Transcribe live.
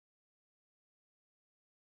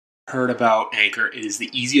Heard about Anchor, it is the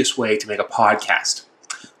easiest way to make a podcast.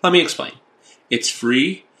 Let me explain. It's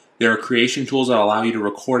free. There are creation tools that allow you to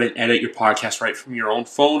record and edit your podcast right from your own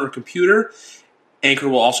phone or computer. Anchor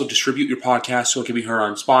will also distribute your podcast so it can be heard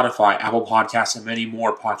on Spotify, Apple Podcasts, and many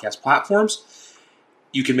more podcast platforms.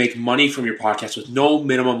 You can make money from your podcast with no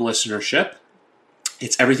minimum listenership.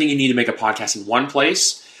 It's everything you need to make a podcast in one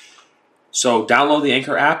place. So download the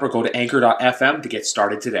Anchor app or go to anchor.fm to get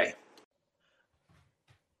started today.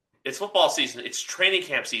 It's football season. It's training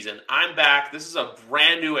camp season. I'm back. This is a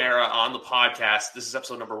brand new era on the podcast. This is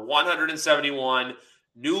episode number 171.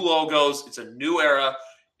 New logos. It's a new era.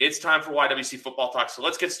 It's time for YWC Football Talk. So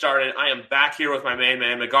let's get started. I am back here with my main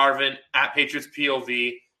man, McGarvin, at Patriots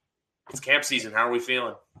POV. It's camp season. How are we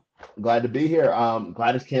feeling? Glad to be here.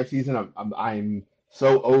 Glad it's camp season. I'm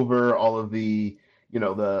so over all of the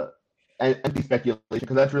empty speculation,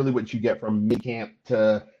 because that's really what you get from mid camp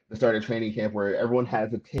to the start of training camp, where everyone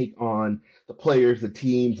has a take on the players, the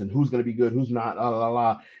teams, and who's going to be good, who's not,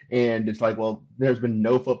 and it's like, well, there's been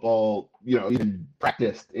no football, even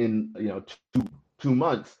practiced in, two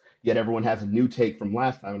months, yet everyone has a new take from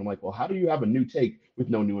last time. And I'm like, well, how do you have a new take with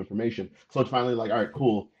no new information? So it's finally like, all right,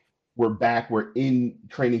 cool. We're back. We're in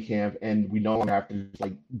training camp, and we no longer have to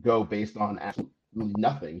just go based on absolutely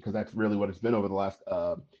nothing, because that's really what it's been over the last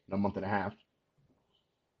month and a half.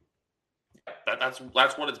 That's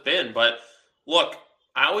what it's been. But look,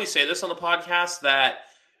 I always say this on the podcast, that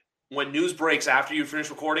when news breaks after you finish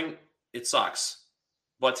recording, it sucks.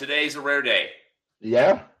 But today's a rare day.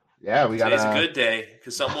 Yeah, today's a good day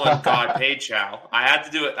because someone got Paid Chaux. I had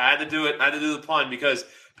to do it. I had to do the pun, because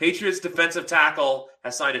Patriots defensive tackle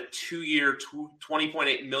has signed a 2-year,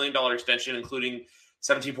 $20.8 million extension, including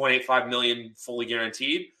 $17.85 million fully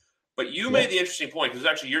guaranteed. But you made the interesting point, because it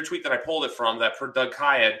was actually your tweet that I pulled it from, that per Doug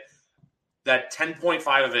Kayed, that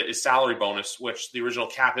 10.5 of it is salary bonus, which the original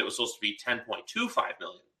cap hit was supposed to be 10.25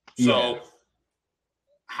 million. So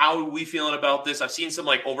how are we feeling about this? I've seen some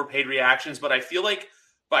overpaid reactions, but I feel like,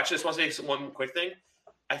 actually I just want to say one quick thing.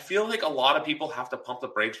 I feel like a lot of people have to pump the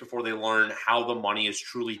brakes before they learn how the money is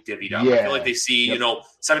truly divvied up. I feel like they see,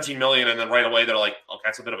 17 million, and then right away they're like, okay,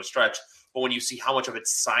 that's a bit of a stretch. But when you see how much of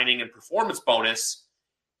it's signing and performance bonus,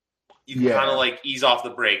 you can kind of ease off the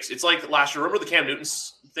brakes. It's like last year. Remember the Cam Newton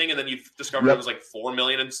thing, and then you discovered it was like $4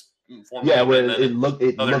 million and $4 million. Where and it looked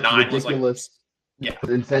ridiculous.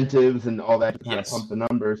 Incentives and all that to kind of pump the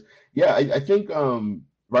numbers. I think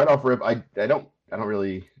right off rip, I don't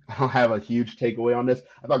have a huge takeaway on this.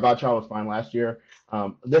 I thought Godchild was fine last year.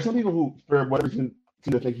 There's some people who, for whatever reason,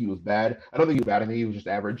 seem to think he was bad. I don't think he was bad. I think he was just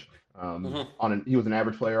average. He was an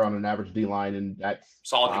average player on an average D line, and that's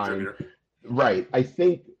solid contributor. Right. I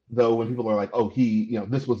think though, when people are like, "Oh,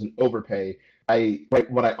 this was an overpay,"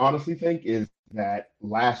 what I honestly think is that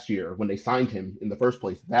last year when they signed him in the first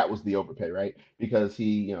place, that was the overpay, right? Because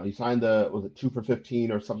he signed was it 2 for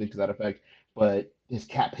 15 or something to that effect, but his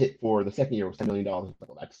cap hit for the second year was $10 million. Well,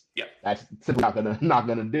 that's simply not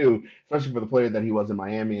gonna do, especially for the player that he was in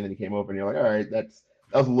Miami, and then he came over, and you're like, all right, that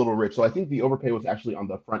was a little rich. So I think the overpay was actually on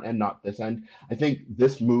the front end, not this end. I think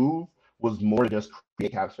this move was more just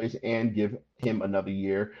create cap space and give him another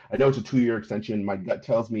year. I know it's a 2-year extension. My gut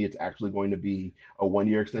tells me it's actually going to be a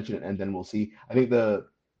 1-year extension, and then we'll see. I think the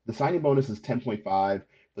signing bonus is 10.5.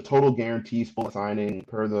 The total guarantees full signing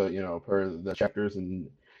per the Schefter's and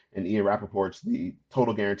Ian Rappaport's, the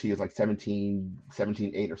total guarantee is like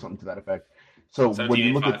 17.8 or something to that effect. So when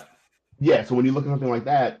you look at something like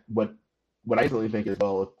that, what I really think is,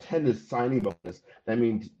 well, if 10 is signing bonus, that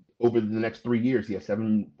means over the next 3 years, he has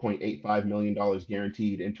 $7.85 million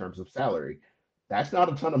guaranteed in terms of salary. That's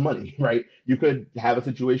not a ton of money, right? You could have a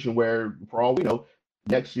situation where, for all we know,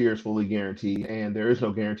 next year is fully guaranteed and there is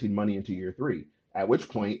no guaranteed money into year 3. At which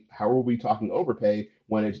point, how are we talking overpay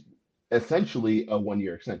when it's essentially a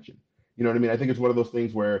 1-year extension? You know what I mean? I think it's one of those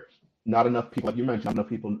things where not enough people, like you mentioned, not enough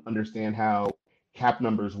people understand how cap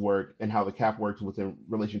numbers work and how the cap works within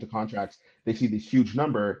relation to contracts. They see this huge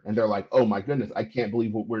number and they're like, oh my goodness, I can't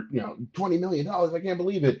believe what we're, $20 million. I can't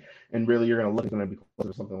believe it. And really you're going to look, it's going to be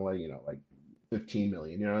closer to something like 15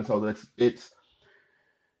 million, so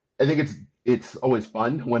I think it's always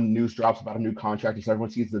fun when news drops about a new contract and so everyone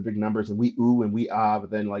sees the big numbers and we ooh and we but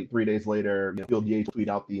then 3 days later, Field Yates tweet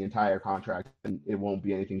out the entire contract and it won't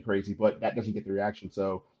be anything crazy, but that doesn't get the reaction.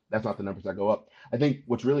 So that's not the numbers that go up. I think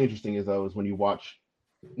what's really interesting is when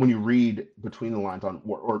you read between the lines on,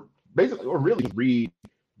 or really read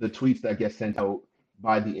the tweets that get sent out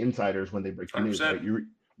by the insiders when they break the news. Right? You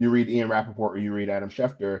read Ian Rappaport or you read Adam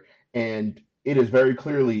Schefter, and it is very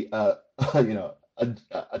clearly a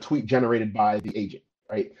tweet generated by the agent,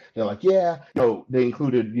 right? They're like, they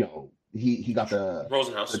included he got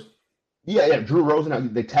Rosenhaus. Drew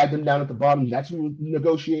Rosen. They tagged him down at the bottom. That's who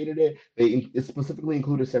negotiated it. It specifically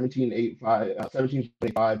included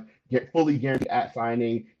 17.85, get fully guaranteed at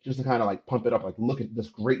signing, just to kind of like pump it up. Like, look at this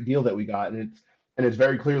great deal that we got, and it's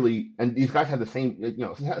very clearly. And these guys had the same,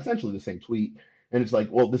 essentially the same tweet. And it's like,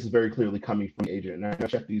 well, this is very clearly coming from the agent. And I know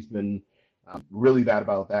Shefty's been really bad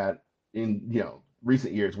about that in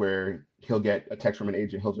recent years, where he'll get a text from an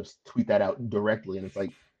agent, he'll just tweet that out directly, and it's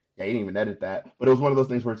like, yeah, he didn't even edit that. But it was one of those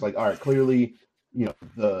things where it's like, all right, clearly,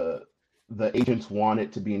 the agents want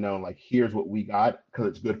it to be known, like, here's what we got because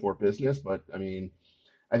it's good for business. But I mean,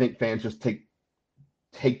 I think fans just take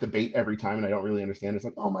the bait every time, and I don't really understand. It's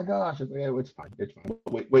like, oh my gosh, it's like, yeah, it's fine.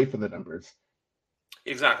 Wait for the numbers.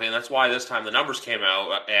 Exactly, and that's why this time the numbers came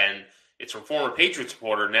out, and it's from former Patriots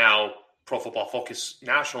reporter, now Pro Football Focus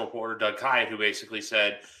national reporter Doug Kyatt, who basically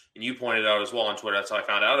said, and you pointed out as well on Twitter, that's how I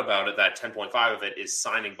found out about it, that 10.5 of it is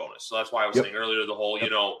signing bonus. So that's why I was saying earlier, the whole,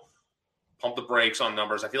 pump the brakes on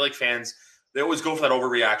numbers. I feel like fans, they always go for that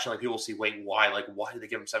overreaction. Like, people see, wait, why? Like, why did they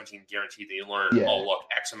give him 17 guaranteed? Then you learn, oh, look,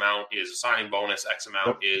 X amount is a signing bonus, X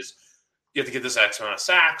amount is you have to get this X amount of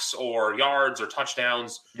sacks or yards or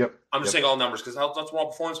touchdowns. I'm just saying all numbers because that's where all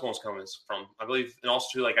performance bonus comes from. I believe, and also,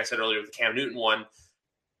 too, like I said earlier, with the Cam Newton one,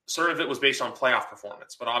 certain of it was based on playoff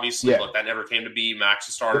performance, but obviously, look, that never came to be. Max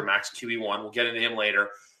a starter, Max QB1. We'll get into him later.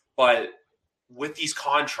 But with these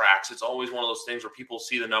contracts, it's always one of those things where people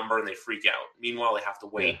see the number and they freak out. Meanwhile, they have to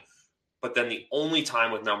wait. But then the only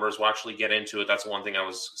time with numbers, we'll actually get into it. That's the one thing I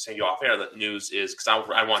was saying to you off air. That news is, because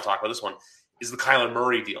I want to talk about this one, is the Kyler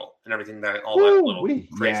Murray deal and everything that all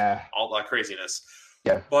that craziness.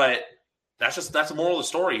 But that's the moral of the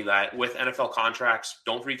story, that with NFL contracts,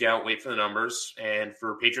 don't freak out, wait for the numbers. And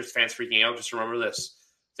for Patriots fans freaking out, just remember this.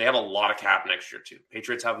 They have a lot of cap next year, too.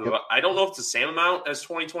 Patriots have, I don't know if it's the same amount as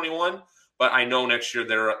 2021, but I know next year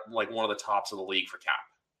they're like one of the tops of the league for cap.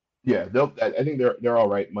 Yeah, I think they're all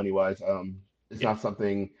right money-wise. It's not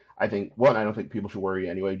something I don't think people should worry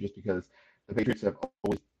anyway, just because the Patriots have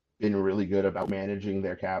always been really good about managing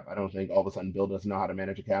their cap. I don't think all of a sudden Bill doesn't know how to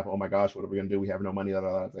manage a cap. Oh my gosh, what are we going to do? We have no money.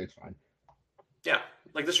 It's fine. Yeah,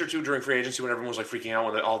 like this year too, during free agency, when everyone was like freaking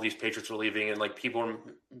out when all these Patriots were leaving, and like people were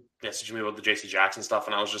messaging me about the J.C. Jackson stuff,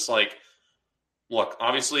 and I was just like, look,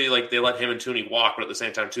 obviously, like they let him and Tooney walk, but at the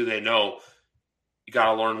same time too, they know you got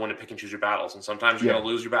to learn when to pick and choose your battles, and sometimes you're going to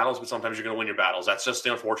lose your battles, but sometimes you're going to win your battles. That's just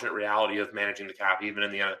the unfortunate reality of managing the cap, even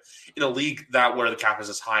in a league that where the cap is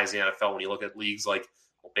as high as the NFL. When you look at leagues like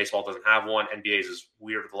baseball doesn't have one, NBA's is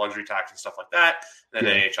weird with the luxury tax and stuff like that, and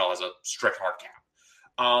then NHL has a strict hard cap.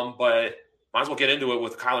 But might as well get into it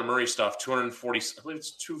with Kyler Murray stuff. 240, I believe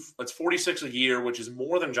it's 46 a year, which is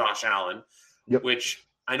more than Josh Allen. Which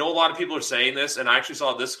I know a lot of people are saying this, and I actually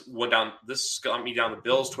saw this got me down the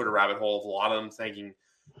Bills Twitter rabbit hole of a lot of them thinking,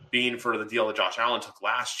 being for the deal that Josh Allen took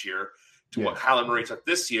last year to what Kyler Murray took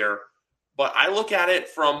this year. But I look at it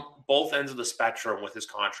from both ends of the spectrum with his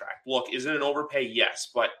contract. Look, is it an overpay?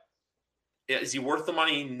 Yes, but is he worth the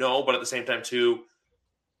money? No, but at the same time too,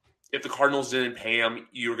 if the Cardinals didn't pay him,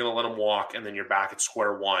 you're going to let him walk, and then you're back at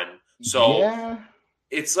square one. So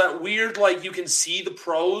it's that weird, like, you can see the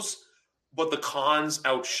pros, but the cons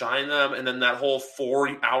outshine them, and then that whole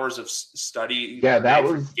 4 hours of study. Yeah, that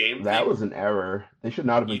was an error. They should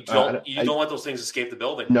not have been. You don't let those things escape the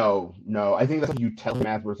building. No. I think that's what you tell him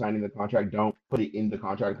as we're signing the contract. Don't put it in the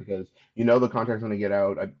contract because the contract's going to get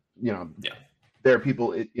out. There are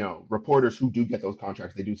people, reporters who do get those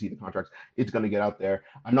contracts. They do see the contracts. It's going to get out there.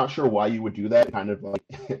 I'm not sure why you would do that, kind of like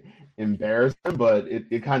embarrass them, but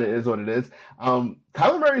it kind of is what it is.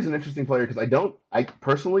 Kyler Murray is an interesting player because I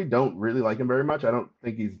personally don't really like him very much. I don't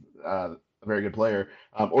think he's a very good player,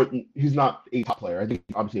 or he's not a top player. I think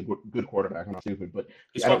he's obviously a good quarterback. I'm not stupid, but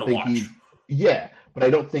I don't think but I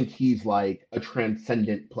don't think he's like a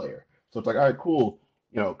transcendent player. So it's like, all right, cool.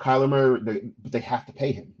 Kyler Murray, but they have to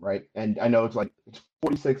pay him, right? And I know it's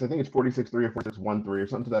 46, I think it's 46.3 or 46.13 or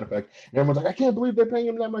something to that effect. And everyone's like, I can't believe they're paying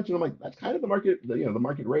him that much. And I'm like, that's kind of the market, the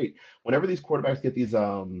market rate. Whenever quarterbacks get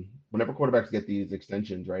these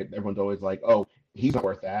extensions, right? Everyone's always like, oh, he's not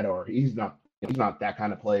worth that, or he's not that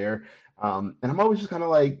kind of player. And I'm always just kind of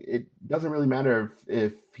like, it doesn't really matter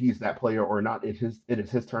if he's that player or not. It is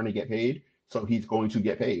his turn to get paid, so he's going to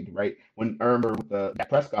get paid, right? When I remember with Dak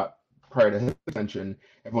Prescott, prior to his extension,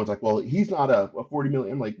 everyone's like, well, he's not a 40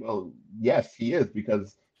 million. I'm like, well, yes, he is,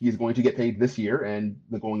 because he's going to get paid this year, and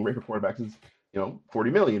the going rate for quarterbacks is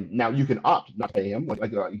 40 million. Now you can opt not to pay him,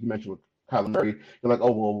 like you mentioned with Kyler Murray. You're like,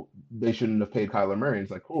 oh, well, they shouldn't have paid Kyler Murray. And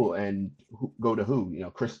it's like, cool, and go to who?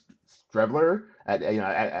 Chris Streveler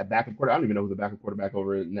at backup quarterback. I don't even know who the backup quarterback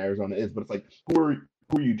over in Arizona is, but it's like, who are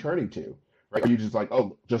you turning to, right? You just like,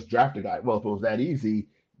 oh, just draft a guy. Well, if it was that easy,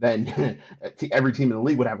 then every team in the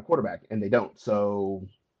league would have a quarterback, and they don't. So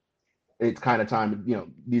it's kind of time.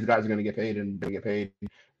 These guys are going to get paid and they get paid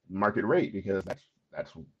market rate because that's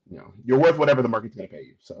you're worth whatever the market's going to pay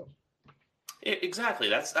you. So exactly,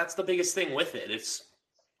 that's the biggest thing with it. It's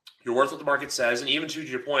you're worth what the market says, and even to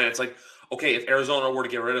your point, it's like, okay, if Arizona were to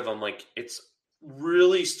get rid of him, like it's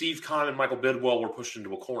really Steve Kahn and Michael Bidwell were pushed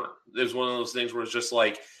into a corner. There's one of those things where it's just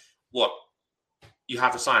like, look, you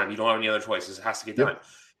have to sign him. You don't have any other choices. It has to get done.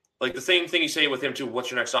 Like the same thing you say with him too.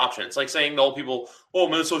 What's your next option? It's like saying to old people, "Oh,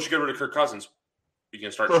 Minnesota should get rid of Kirk Cousins." You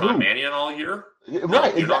can start Sean Mannion all year,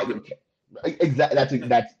 right? Exactly.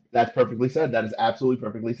 That's perfectly said. That is absolutely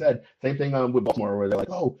perfectly said. Same thing with Baltimore, where they're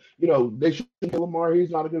like, "Oh, they shouldn't kill Lamar.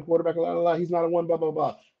 He's not a good quarterback. Blah, blah, blah. He's not a one. Blah blah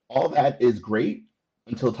blah." All that is great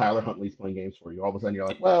until Tyler Huntley's playing games for you. All of a sudden, you're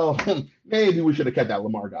like, "Well, maybe we should have kept that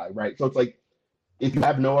Lamar guy, right?" So it's like, if you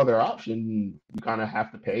have no other option, you kind of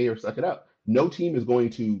have to pay or suck it up. No team is going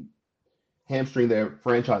to hamstring their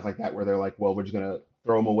franchise like that, where they're like, well, we're just going to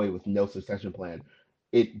throw him away with no succession plan.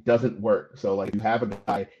 It doesn't work. So, like, you have a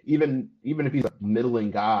guy, even if he's a middling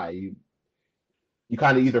guy, you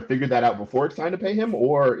kind of either figure that out before it's time to pay him,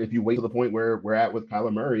 or if you wait to the point where we're at with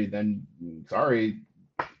Kyler Murray, then sorry,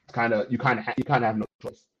 you kind of have no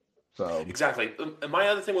choice. So exactly. And my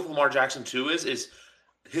other thing with Lamar Jackson too is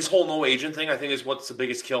his whole no agent thing, I think, is what's the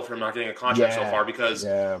biggest kill for him not getting a contract so far. Because,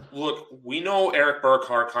 look, we know Eric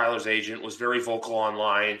Burkhart, Kyler's agent, was very vocal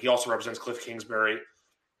online. He also represents Cliff Kingsbury.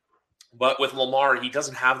 But with Lamar, he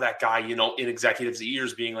doesn't have that guy, in executives'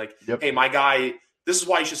 ears being like, hey, my guy, this is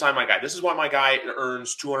why you should sign my guy. This is why my guy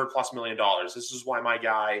earns $200+ million. This is why my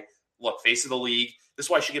guy, look, face of the league. This is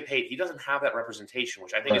why I should get paid. He doesn't have that representation,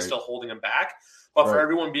 which I think is still holding him back. But for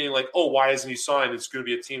everyone being like, oh, why isn't he signed? It's going to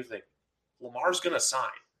be a team thing. Lamar's going to sign.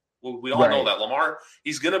 We all know that. Lamar,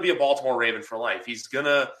 he's going to be a Baltimore Raven for life. He's going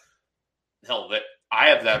to – hell, I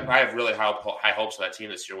have really high hopes for that team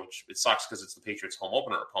this year, which it sucks because it's the Patriots' home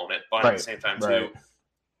opener opponent. But at the same time, too,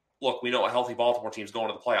 look, we know a healthy Baltimore team's going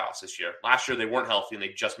to the playoffs this year. Last year, they weren't healthy, and they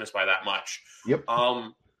just missed by that much.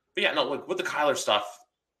 But, yeah, no, look, with the Kyler stuff,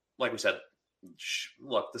 like we said,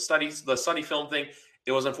 look, the study film thing,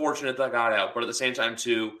 it was unfortunate that got out. But at the same time,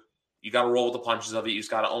 too, you got to roll with the punches of it. You just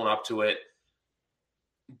got to own up to it.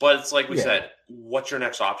 But it's like we said, what's your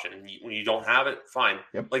next option? When you don't have it, fine.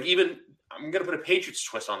 Like even I'm going to put a Patriots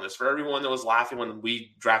twist on this for everyone that was laughing when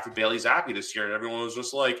we drafted Bailey Zappi this year, and everyone was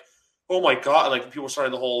just like, "Oh my god!" Like people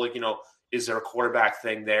started the whole like, is there a quarterback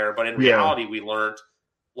thing there? But in reality, we learned,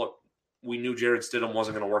 look, we knew Jared Stidham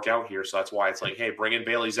wasn't going to work out here, so that's why it's like, hey, bring in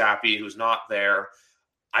Bailey Zappi, who's not there.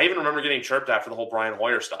 I even remember getting chirped at for the whole Brian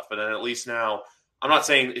Hoyer stuff, but then at least now, I'm not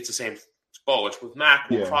saying it's the same boat. It's with Mac.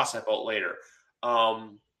 We'll cross that boat later.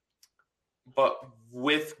 But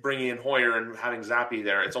with bringing in Hoyer and having Zappi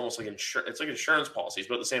there, it's almost like insurance policies.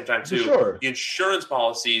 But at the same time, too, the insurance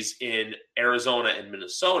policies in Arizona and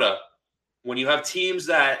Minnesota, when you have teams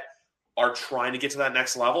that are trying to get to that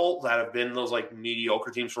next level, that have been those like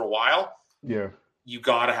mediocre teams for a while, you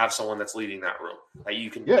got to have someone that's leading that room. That you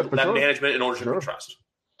can that management and ownership can trust.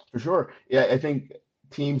 For sure. Yeah, I think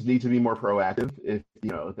teams need to be more proactive. If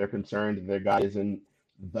they're concerned that their guy isn't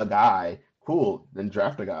the guy, cool, then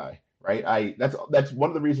draft a guy. Right. That's one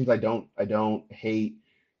of the reasons I don't hate,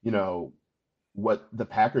 what the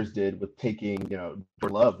Packers did with taking, Jordan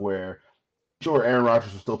Love, where sure Aaron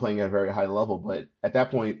Rodgers was still playing at a very high level, but at that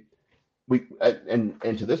point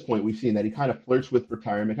and to this point we've seen that he kind of flirts with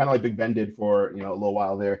retirement, kind of like Big Ben did for, a little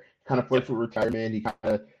while there, kind of flirts with retirement. He kind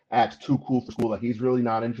of acts too cool for school. Like he's really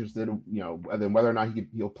not interested, whether or not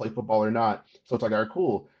he'll play football or not. So it's like, all right,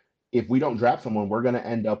 cool. If we don't draft someone, we're going to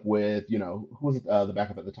end up with, who was the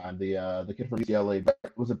backup at the time? The kid from UCLA,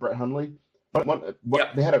 was it Brett Hundley?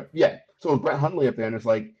 They had so it was Brett Hundley up there, and it's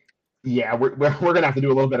like, we're going to have to do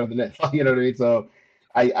a little better than this. You know what I mean? So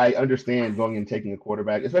I understand going and taking a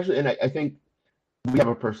quarterback, especially, and I think we have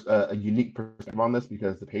a unique perspective on this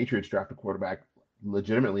because the Patriots draft a quarterback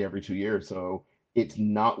legitimately every 2 years. So it's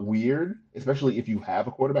not weird, especially if you have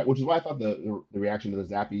a quarterback, which is why I thought the reaction to the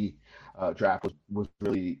Zappi draft was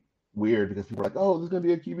really weird, because people are like, oh, this is going to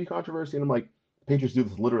be a QB controversy. And I'm like, Patriots do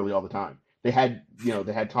this literally all the time. They had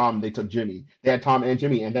Tom, they took Jimmy. They had Tom and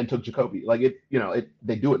Jimmy and then took Jacoby. Like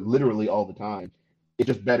they do it literally all the time. It's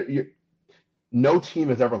just better. No team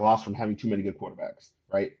has ever lost from having too many good quarterbacks,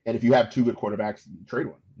 right? And if you have two good quarterbacks, trade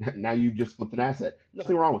one. Now you just flipped an asset.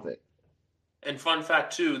 Nothing wrong with it. And fun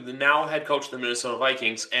fact, too, the now head coach of the Minnesota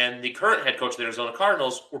Vikings and the current head coach of the Arizona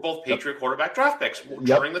Cardinals were both Patriot quarterback draft picks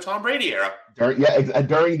during the Tom Brady era. During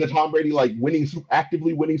the Tom Brady,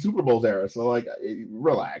 actively winning Super Bowls era. So,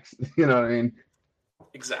 relax. You know what I mean?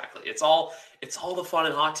 Exactly. It's all the fun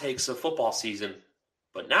and hot takes of football season.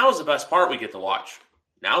 But now is the best part we get to watch.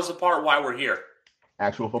 Now's the part why we're here.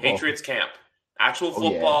 Actual football. Patriots camp. Actual Oh, yeah.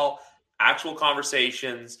 football, actual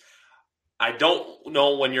conversations. I don't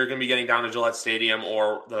know when you're going to be getting down to Gillette Stadium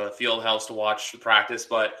or the field house to watch the practice,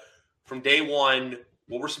 but from day one,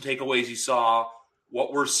 what were some takeaways you saw?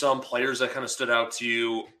 What were some players that kind of stood out to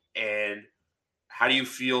you? And how do you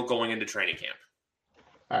feel going into training camp?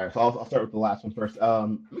 All right, so I'll start with the last one first.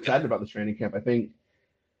 I'm excited about this training camp. I think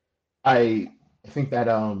that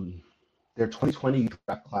their 2020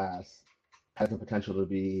 draft class has the potential to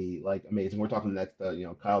be like amazing. We're talking that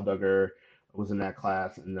Kyle Duggar was in that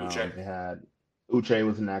class, and Uche, they had Uche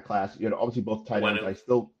was in that class. You had obviously both tight ends.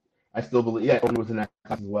 Wenu. I still believe, yeah, Owen was in that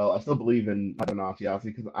class as well. I still believe in Adenasi,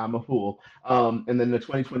 obviously, because I'm a fool. And then the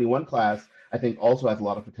 2021 class, I think, also has a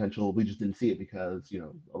lot of potential. We just didn't see it because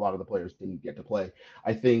a lot of the players didn't get to play.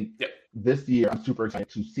 I think Yep. this year I'm super excited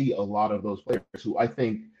to see a lot of those players who I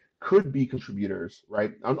think could be contributors,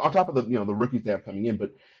 right? On top of the rookies they have coming in,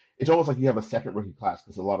 but it's almost like you have a second rookie class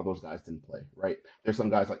because a lot of those guys didn't play, right? There's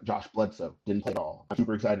some guys like Josh Bledsoe didn't play at all. I'm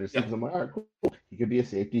super excited to see because Yep. I'm like, all right, cool. He could be a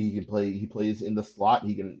safety. He can play. He plays in the slot.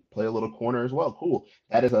 He can play a little corner as well. Cool.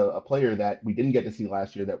 That is a player that we didn't get to see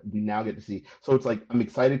last year that we now get to see. So it's like I'm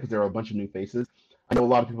excited because there are a bunch of new faces. I know a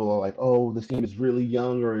lot of people are like, oh, this team is really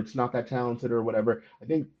young or it's not that talented or whatever. I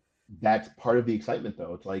think that's part of the excitement,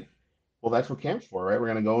 though. It's like, well, that's what camp's for, right? We're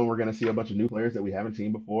gonna go and we're gonna see a bunch of new players that we haven't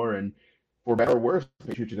seen before, and for better or worse, the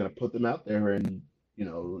Patriots are gonna put them out there and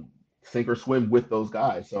sink or swim with those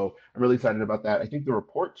guys. So I'm really excited about that. I think the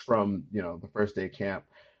reports from the first day of camp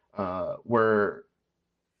were,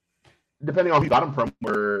 depending on who you got them from,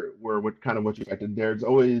 were what you expected. There's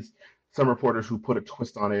always some reporters who put a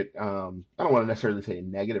twist on it. I don't want to necessarily say a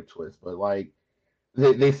negative twist, but like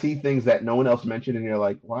they see things that no one else mentioned, and you're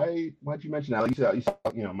like, why'd you mention that? Like you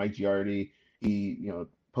saw Mike Giardi, he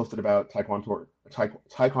posted about Tyquan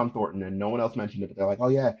Thornton, and no one else mentioned it, but they're like, oh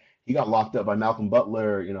yeah, he got locked up by Malcolm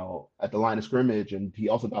Butler, at the line of scrimmage, and he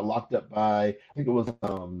also got locked up by, I think it was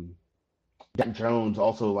Jack Jones,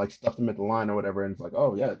 also like stuffed him at the line or whatever, and it's like,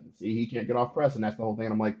 oh yeah, see, he can't get off press, and that's the whole thing.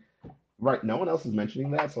 And I'm like, right, no one else is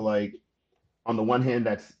mentioning that, so like on the one hand,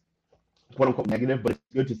 that's quote unquote negative, but it's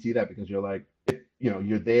good to see that because you're like, if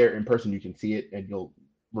you're there in person, you can see it and you'll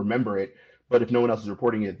remember it. But if no one else is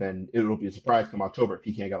reporting it, then it will be a surprise come October if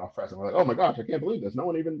he can't get off press. And we're like, oh my gosh, I can't believe this. No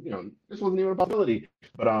one even, this wasn't even a possibility.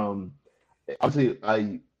 But obviously,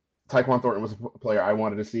 Tyquan Thornton was a player I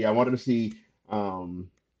wanted to see. I wanted to see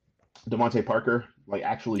Devontae Parker like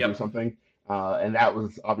actually do Yep. something. And that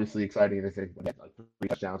was obviously exciting. They said like 3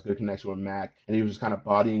 touchdowns, good connection with Mac, and he was just kind of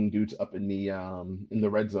bodying dudes up in the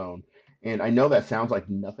red zone. And I know that sounds like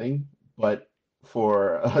nothing, but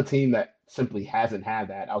for a team that simply hasn't had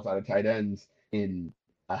that outside of tight ends in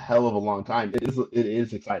a hell of a long time, it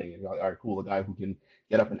is exciting. And like, all right, cool, a guy who can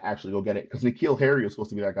get up and actually go get it. Because N'Keal Harry was supposed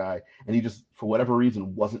to be that guy, and he just for whatever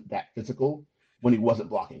reason wasn't that physical when he wasn't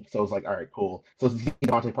blocking. So it's like, all right, cool. So to see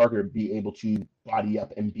Devontae Parker be able to body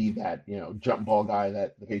up and be that jump ball guy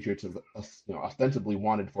that the Patriots have ostensibly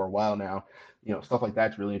wanted for a while now, stuff like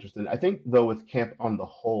that's really interesting. I think though with camp on the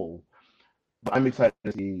whole, I'm excited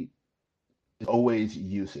to see is always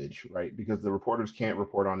usage, right? Because the reporters can't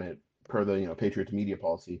report on it per the Patriots media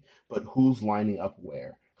policy, but who's lining up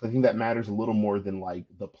where? So I think that matters a little more than like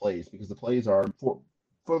the plays because the plays are for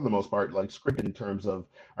the most part like scripted in terms of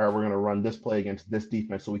all right, we're going to run this play against this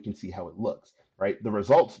defense so we can see how it looks, right? The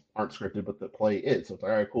results aren't scripted, but the play is. So it's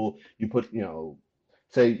like all right, cool. You put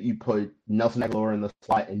say you put Nelson Aguilar in the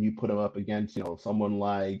slot and you put him up against someone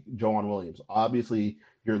like Joanne Williams. Obviously,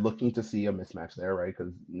 you're looking to see a mismatch there, right?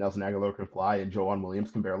 Because Nelson Aguilar can fly and Joanne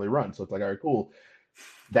Williams can barely run. So it's like, all right, cool.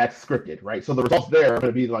 That's scripted, right? So the results there are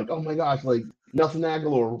going to be like, oh my gosh, like Nelson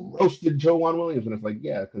Aguilar roasted Joanne Williams. And it's like,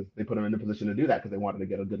 yeah, because they put him in a position to do that because they wanted to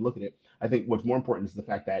get a good look at it. I think what's more important is the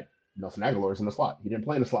fact that Nelson Aguilar is in the slot. He didn't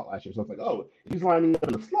play in the slot last year. So it's like, oh, if he's lining up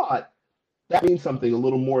in the slot, that means something a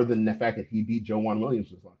little more than the fact that he beat Joanne Williams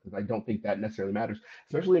because I don't think that necessarily matters,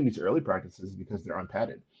 especially in these early practices because they're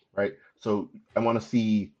unpadded, right? So I want to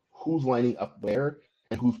see who's lining up where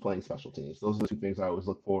and who's playing special teams. Those are the two things I always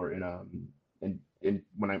look for in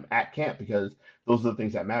when I'm at camp because those are the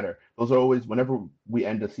things that matter. Those are always whenever we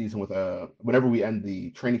end the season with whenever we end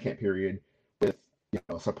the training camp period with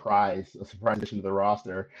a surprise addition to the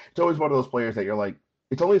roster. It's always one of those players that you're like,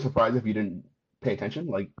 it's only a surprise if you didn't pay attention.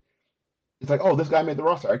 Like it's like, oh, this guy made the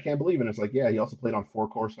roster. I can't believe it. And it's like, yeah, he also played on 4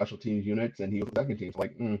 core special teams units and he was second team. So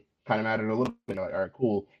like, kind of mattered a little bit. Like, all right,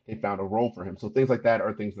 cool. They found a role for him. So things like that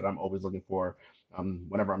are things that I'm always looking for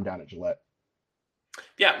whenever I'm down at Gillette.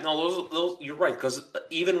 Yeah, no, those you're right, because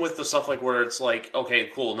even with the stuff like where it's like, okay,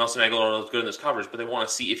 cool, Nelson Aguilar looks good in this coverage, but they want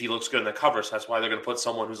to see if he looks good in the coverage. That's why they're going to put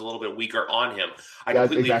someone who's a little bit weaker on him. I Yeah,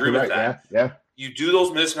 completely exactly agree with right. that. Yeah. You do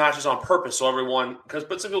those mismatches on purpose so everyone,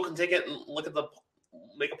 but some people can take it and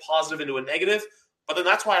make a positive into a negative. But then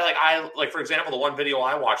that's why, for example, the one video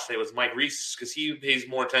I watched today was Mike Reese, because he pays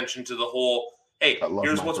more attention to the whole, hey, I love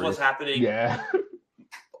here's Mike what's Reese. happening. Yeah.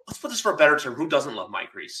 Let's put this for a better term. Who doesn't love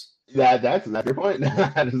Mike Reese? That's a good point.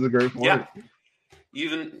 That is a great point. Yeah.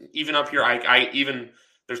 Even up here, I even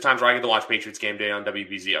there's times where I get to watch Patriots game day on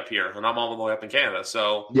WBZ up here, and I'm all the way up in Canada.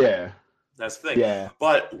 So Yeah. that's the thing. Yeah.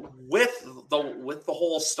 But with the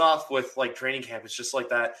whole stuff with like training camp, it's just like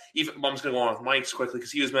that. Even I'm just going to go on with Mike's quickly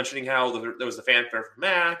because he was mentioning how there was the fanfare from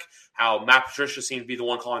Mac, how Matt Patricia seemed to be the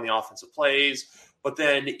one calling the offensive plays. But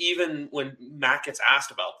then even when Mac gets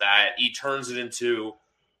asked about that, he turns it into,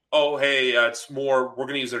 oh, hey, it's more, we're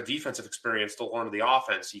going to use their defensive experience to learn the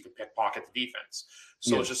offense so you can pickpocket the defense.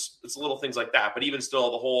 So Yeah. it's little things like that. But even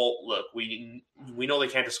still, the whole, look, we know they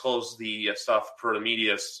can't disclose the stuff for the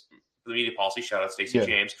media policy. Shout out Stacey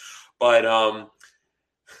James. But I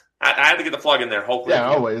had to get the plug in there. Hopefully,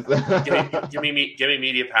 always. give me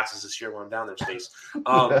media passes this year when I'm down there, Stace.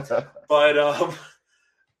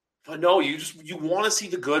 But no, you want to see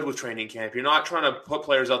the good with training camp. You're not trying to put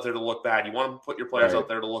players out there to look bad. You want to put your players out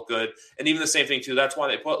there to look good. And even the same thing, too. That's why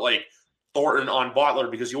they put, like, Thornton on Butler,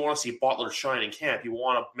 because you want to see Butler shine in camp. You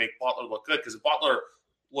want to make Butler look good, because if Butler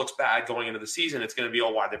looks bad going into the season, it's going to be,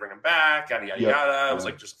 oh, why'd they bring him back? Yada, yada, yada. It was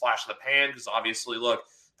like just a flash in the pan, because obviously, look,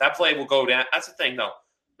 that play will go down. That's the thing, though.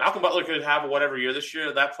 Malcolm Butler could have whatever year this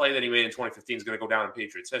year. That play that he made in 2015 is going to go down in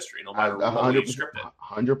Patriots history, no matter what you script it.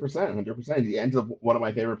 100%. He ends up one of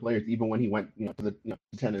my favorite players, even when he went, to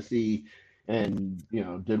Tennessee, and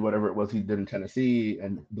did whatever it was he did in Tennessee,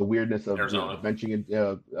 and the weirdness of benching in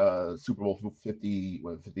Super Bowl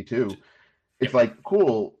 52. It's like,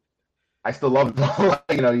 cool. I still love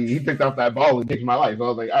it. He picked up that ball and changed my life. So I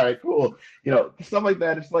was like, all right, cool. Stuff like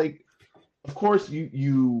that. It's like, of course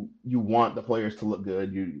you want the players to look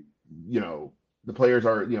good. The players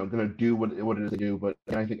are going to do what it is they do, but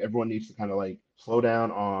I think everyone needs to kind of like slow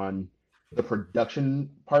down on the production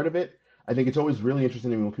part of it. I think it's always really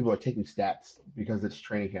interesting when people are taking stats because it's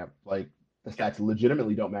training camp. Like, the stats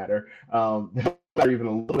legitimately don't matter. They don't matter even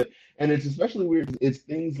a little bit, and it's especially weird. It's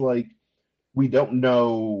things like we don't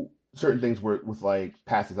know certain things with like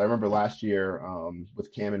passes. I remember last year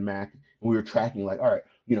with Cam and Mac, and we were tracking like, all right,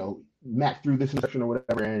 Mac threw this interception or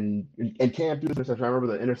whatever, and Cam threw this interception. I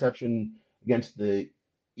remember the interception against the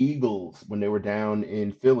Eagles when they were down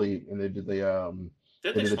in Philly and they did the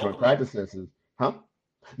joint practices. Huh?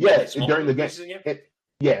 Yeah, during the game.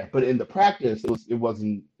 Yeah, but in the practice it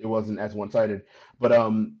wasn't as one-sided. But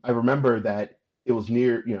I remember that it was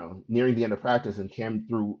nearing the end of practice, and Cam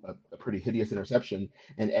threw a pretty hideous interception,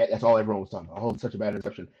 and that's all everyone was talking about. Oh, it's such a bad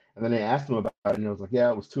interception. And then they asked him about it, and it was like, yeah,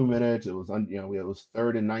 it was 2 minutes. It was it was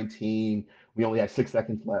 3rd and 19. We only had 6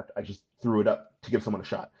 seconds left. I just threw it up to give someone a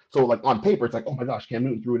shot. So like on paper, it's like, oh my gosh, Cam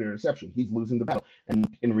Newton threw an interception. He's losing the battle.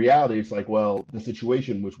 And in reality, it's like, well, the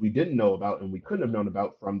situation which we didn't know about and we couldn't have known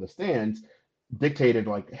about from the stands dictated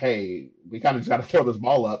like, hey, we kind of just got to throw this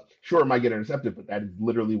ball up. Sure, it might get intercepted, but that is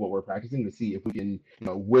literally what we're practicing to see if we can,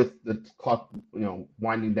 with the clock,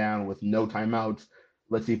 winding down with no timeouts,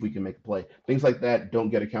 let's see if we can make a play. Things like that don't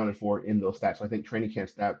get accounted for in those stats. So I think training camp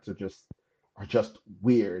stats are just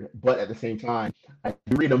weird, but at the same time, I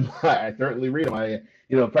read them. I certainly read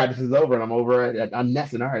them. Practice is over and I'm over on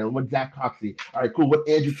Nesson. All right, what Zach Cox see? All right, cool. What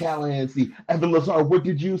Andrew Callahan see? Evan Lazar, what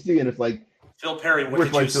did you see? And it's like, Phil Perry,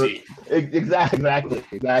 what did you see?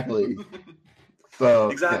 Exactly. So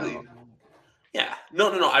exactly. Yeah.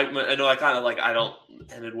 No. I know I kind of like, I don't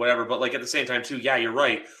end it, whatever, but like at the same time too, yeah, you're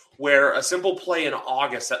right. Where a simple play in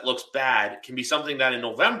August that looks bad can be something that in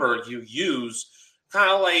November you use,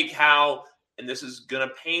 kind of like how, and this is going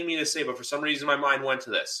to pain me to say, but for some reason my mind went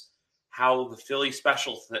to this, how the Philly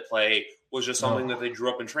special play was just something that they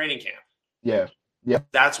drew up in training camp. Yeah.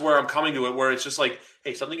 That's where I'm coming to it, where it's just like,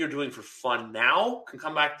 hey, something you're doing for fun now can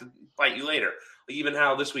come back to bite you later. Like even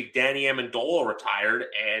how this week Danny Amendola retired,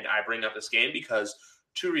 and I bring up this game because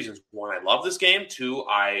 2 reasons. 1, I love this game. 2,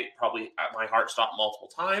 my heart stopped multiple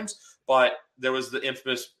times, but there was the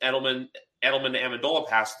infamous Edelman to Amendola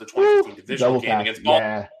pass the 2015 divisional game against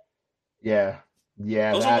Baltimore. Yeah.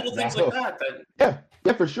 Those are little things like that.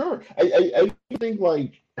 Yeah, for sure. I think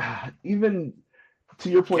like even to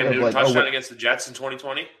your point of like touchdown against the Jets in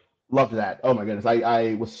 2020. Loved that. Oh my goodness,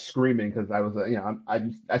 I was screaming because I was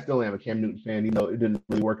I still am a Cam Newton fan, even though it didn't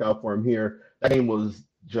really work out for him here. That game was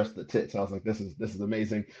just the tits. I was like, this is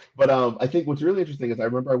amazing. But I think what's really interesting is I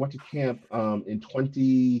remember I went to camp in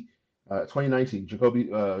 2019, Jacoby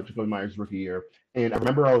Myers' rookie year, and I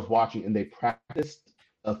remember I was watching and they practiced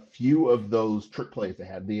a few of those trick plays. They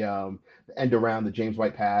had the end around, the James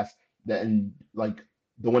White pass, and like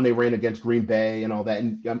the one they ran against Green Bay and all that.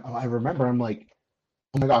 And I remember I'm like,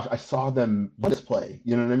 oh my gosh, I saw them run this play.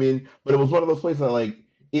 You know what I mean? But it was one of those plays that like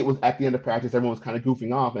it was at the end of practice, everyone was kind of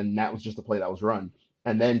goofing off, and that was just the play that was run.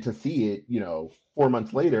 And then to see it, 4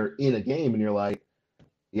 months later in a game, and you're like,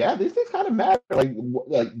 yeah, these things kind of matter. Like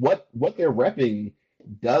what they're repping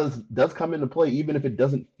does come into play, even if it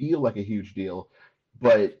doesn't feel like a huge deal.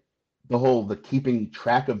 But the keeping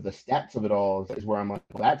track of the stats of it all is where I'm like,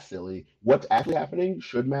 well, that's silly. What's actually happening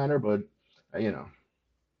should matter, but you know,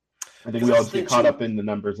 I think Because we all that's just the get thing caught up too. in the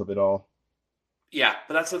numbers of it all. Yeah,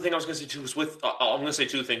 but that's the thing I was going to say too. Is with I'm going to say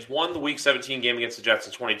two things. One, the Week 17 game against the Jets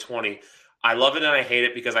in 2020. I love it and I hate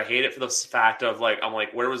it because I hate it for the fact of like I'm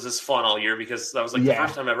like, where was this fun all year? Because that was like the Yeah.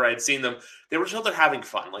 first time ever I had seen them. They were just out there having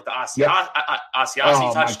fun, like the Yep. Asiasi Oh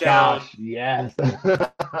my touchdown. gosh, yes.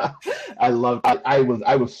 I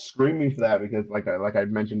was screaming for that because like I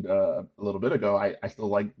mentioned a little bit ago, I still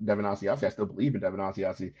like Devin Asiasi. I still believe in Devin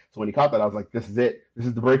Asiasi. So when he caught that, I was like, this is it. This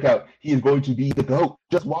is the breakout. He is going to be the GOAT.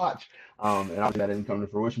 Just watch. And obviously that didn't come to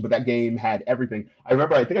fruition, but that game had everything. I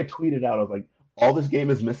remember I think I tweeted out, I was like, all this game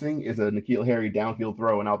is missing is a N'Keal Harry downfield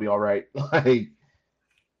throw and I'll be all right. Like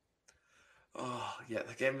Oh yeah,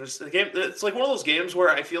 the game. It's like one of those games where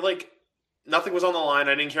I feel like nothing was on the line.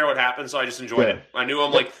 I didn't care what happened, so I just enjoyed it. good. I knew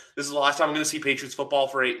I'm Yep. like, this is the last time I'm going to see Patriots football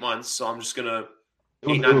for 8 months, so I'm just gonna It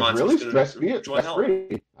was eight it nine was months. I'm really just gonna stress free. enjoy the Stress hell of it.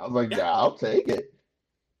 free. I was like, Yeah. yeah, I'll take it.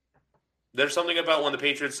 There's something about when the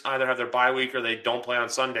Patriots either have their bye week or they don't play on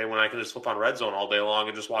Sunday when I can just flip on Red Zone all day long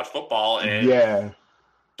and just watch football. And Yeah.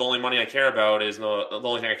 the only money I care about is the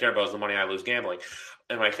only thing I care about is the money I lose gambling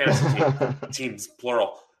and my fantasy teams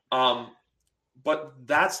plural. But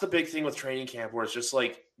that's the big thing with training camp where it's just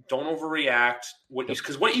like don't overreact. Yep.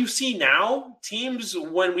 Because what you see now, teams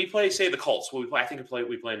when we play, say the Colts, I think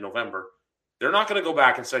we play in November. They're not going to go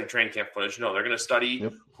back and study training camp footage. No, they're going to study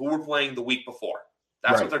Yep. who we're playing the week before.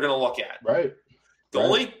 That's what Right. they're going to look at. Right. The Right.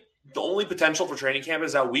 only the only potential for training camp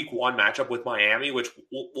is that week one matchup with Miami, which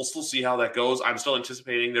we'll still see how that goes. I'm still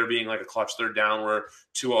anticipating there being like a clutch third down where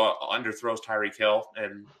Tua underthrows Tyreek Hill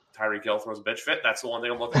and Tyreek Hill throws a bitch fit. That's the one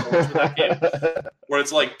thing I'm looking forward to that game where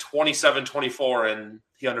it's like 27-24 and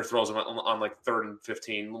he underthrows him on like 3rd and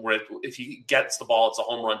 15 where if he gets the ball, it's a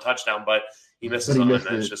home run touchdown, but he But misses he them missed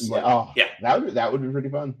and it's it. just Yeah. like, Oh, yeah, that would be pretty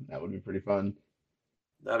fun. That would be pretty fun.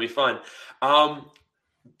 that'd be fun.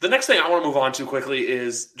 The next thing I want to move on to quickly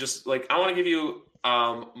is just like I want to give you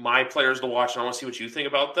my players to watch, and I want to see what you think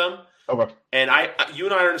about them. Okay. And you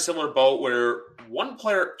and I are in a similar boat where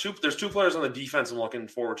there's two players on the defense I'm looking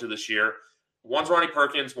forward to this year. One's Ronnie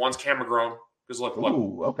Perkins, one's Cam McGrone. Because look,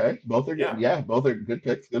 Ooh, okay. Both are good. Yeah, both are good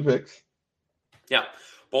picks. Good picks. Yeah,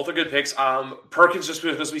 both are good picks. Perkins just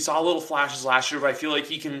because we saw little flashes last year, but I feel like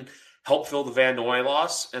he can help fill the Van Noy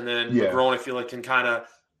loss. And then McGrone, I feel like can kind of.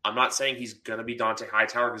 I'm not saying he's going to be Dante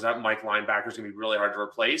Hightower because that Mike linebacker is going to be really hard to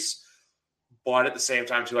replace. But at the same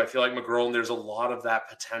time, too, I feel like McGrone, there's a lot of that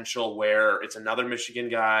potential where it's another Michigan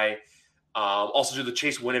guy. Also, do the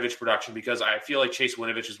Chase Winovich production because I feel like Chase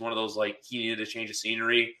Winovich is one of those like he needed to change the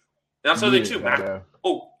scenery. And that's the thing too.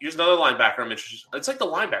 Here's another linebacker I'm interested. It's like the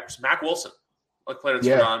linebackers, Mac Wilson, a player that's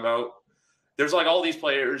forgotten about. There's like all these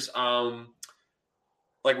players.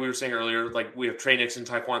 Like we were saying earlier, like we have Trey Nixon,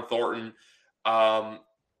 Tyquan Thornton.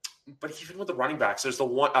 But even with the running backs, there's the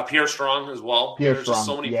one Pierre Strong as well. There's just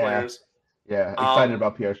so many players. Yeah, excited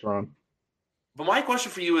about Pierre Strong. But my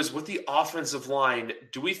question for you is, with the offensive line,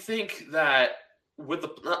 do we think that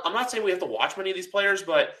I'm not saying we have to watch many of these players,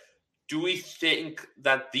 but do we think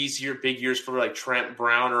that these big years for like Trent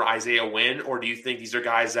Brown or Isaiah Wynn, or do you think these are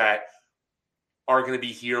guys that are going to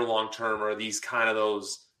be here long term, or are these kind of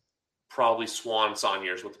those probably swan song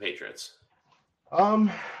years with the Patriots?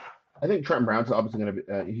 I think Trent Brown's obviously going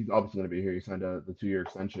to be. He's obviously going to be here. He signed the 2-year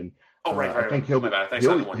extension. Right. I think he'll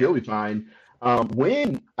be fine.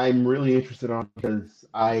 Wynn, I'm really interested on because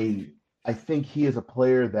I think he is a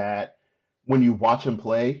player that when you watch him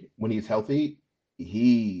play when he's healthy,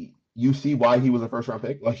 you see why he was a first round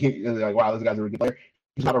pick. Like wow, this guy's a really good player.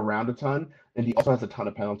 He's not around a ton, and he also has a ton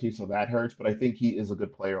of penalties, so that hurts. But I think he is a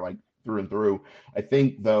good player, like through and through. I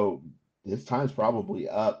think though his time's probably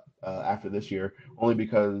up after this year, only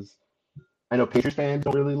because I know Patriots fans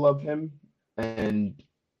don't really love him, and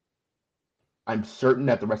I'm certain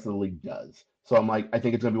that the rest of the league does. So I'm like, I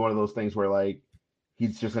think it's gonna be one of those things where like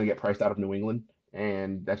he's just gonna get priced out of New England,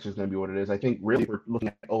 and that's just gonna be what it is. I think really if we're looking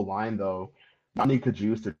at O line though, Yanni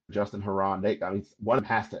Kajus or Justin Herron, one of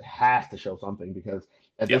them has to show something because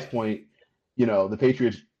at Yeah. this point, the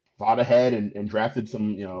Patriots thought ahead and drafted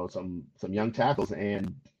some young tackles,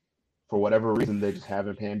 and for whatever reason, they just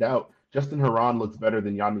haven't panned out. Justin Herron looks better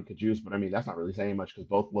than Yanni Kajus, but I mean that's not really saying much because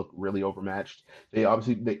both look really overmatched. They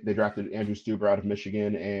drafted Andrew Stuber out of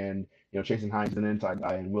Michigan, and Chasen Hines is an inside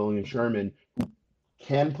guy, and William Sherman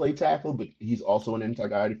can play tackle, but he's also an inside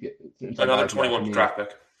guy. Another If you ask 21 me, draft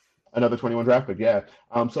pick. another 21 draft pick, yeah.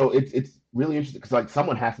 So it's really interesting because like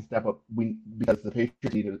someone has to step up. Because the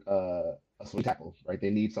Patriots need a swing tackle, right? They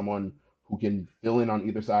need someone who can fill in on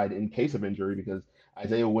either side in case of injury because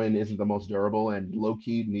Isaiah Wynn isn't the most durable, and low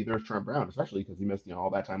key neither is Trent Brown, especially because he missed all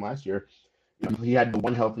that time last year. He had the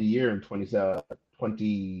one healthy year in 20, what was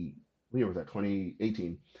that,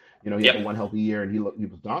 2018. He had Yep. the one healthy year and he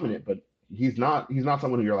was dominant, but he's not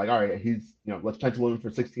someone who you're like, all right, let's pencil him for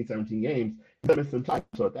 16, 17 games. He's missed some time.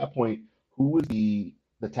 So at that point, who is the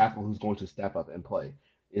tackle who's going to step up and play?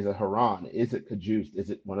 Is it Haran? Is it Kajust? Is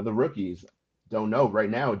it one of the rookies? Don't know. Right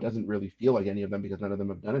now, it doesn't really feel like any of them because none of them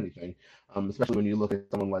have done anything. Especially when you look at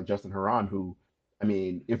someone like Justin Haran, who, I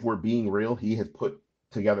mean, if we're being real, he has put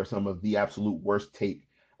together some of the absolute worst tape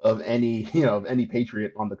of any of any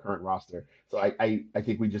Patriot on the current roster. So I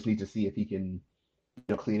think we just need to see if he can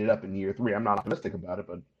clean it up in year 3. I'm not optimistic about it,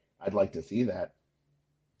 but I'd like to see that.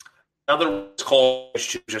 Another call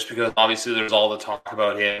just because obviously there's all the talk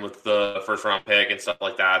about him with the first round pick and stuff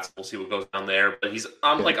like that. So we'll see what goes down there. But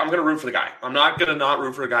I'm going to root for the guy. I'm not going to not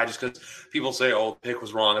root for the guy just because people say, oh, the pick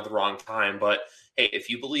was wrong at the wrong time. But hey, if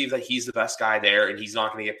you believe that he's the best guy there and he's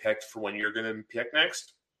not going to get picked for when you're going to pick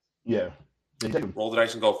next, yeah, roll the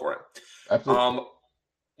dice and go for it. Absolutely.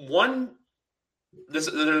 There's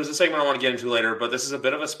a segment I want to get into later, but this is a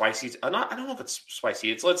bit of a spicy. I don't know if it's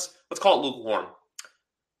spicy. Let's call it lukewarm.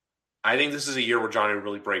 I think this is a year where Johnny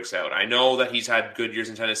really breaks out. I know that he's had good years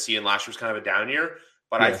in Tennessee and last year was kind of a down year,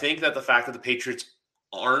 but I think that the fact that the Patriots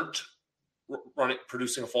aren't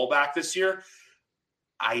producing a fullback this year,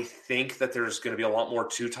 I think that there's going to be a lot more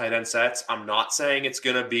 2 tight end sets. I'm not saying it's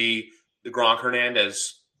going to be the Gronk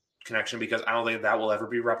Hernandez connection because I don't think that will ever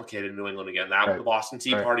be replicated in New England again. The Boston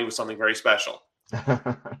Tea Party was something very special.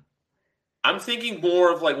 I'm thinking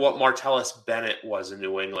more of like what Martellus Bennett was in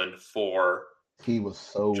New England for. He was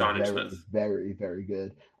so Johnny very, Smith. very, very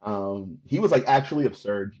good. He was like actually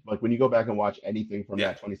absurd. Like when you go back and watch anything from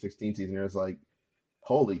that 2016 season, it was like,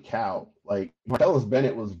 holy cow! Like Martellus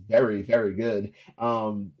Bennett was very, very good.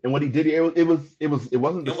 And what he did, it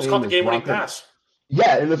wasn't the same caught the as game-winning pass.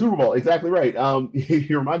 Yeah, in the Super Bowl, exactly right.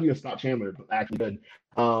 He reminded me of Scott Chandler, but actually good.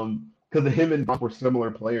 Because him and Gronk were similar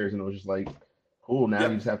players, and it was just like, cool. Now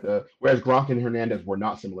you just have to. Whereas Gronk and Hernandez were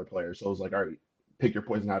not similar players, so it was like, all right, pick your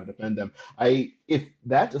poison how to defend them. If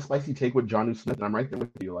that's a spicy take with Jonnu Smith, and I'm right there with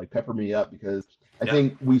you, like pepper me up because I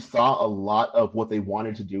think we saw a lot of what they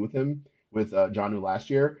wanted to do with him with Jonnu last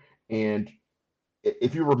year, and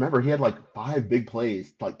if you remember, he had like 5 big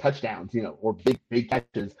plays, like touchdowns, or big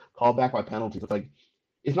catches called back by penalties. It's like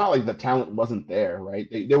it's not like the talent wasn't there, right?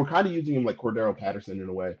 They were kind of using him like Cordero Patterson in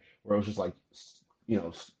a way, where it was just like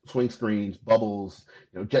swing screens, bubbles,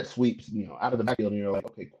 jet sweeps, out of the backfield, and you're like,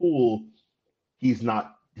 okay, cool. He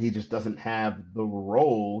just doesn't have the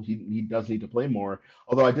role. He does need to play more.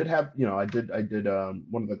 Although I did have, I did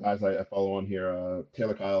one of the guys I follow on here,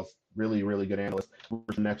 Taylor Kyle's really, really good analyst for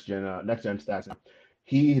next gen stats.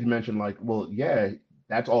 He had mentioned like, well, yeah,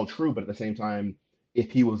 that's all true, but at the same time, if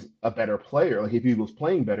he was a better player, like if he was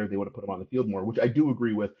playing better, they would have put him on the field more, which I do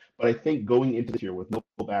agree with. But I think going into this year with no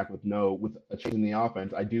back, with a change in the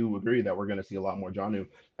offense, I do agree that we're going to see a lot more Jonnu.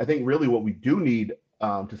 I think really what we do need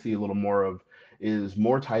to see a little more of is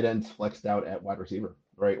more tight ends flexed out at wide receiver,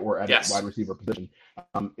 right, or at a wide receiver position.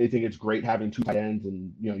 I think it's great having 2 tight ends,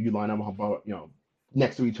 and you line them up,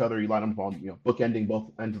 next to each other. You line them up on bookending both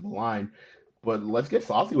ends of the line. But let's get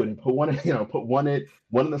saucy with it. Put one in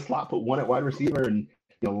the slot, put one at wide receiver, and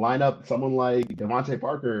line up someone like Devontae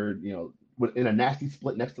Parker, in a nasty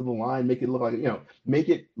split next to the line, make it look like make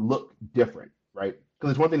it look different, right?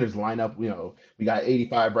 Because it's one thing to just line up, we got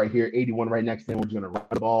 85 right here, 81 right next to him. We're just gonna run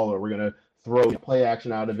the ball, or we're gonna throw play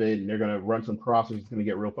action out of it, and they're gonna run some crosses. It's gonna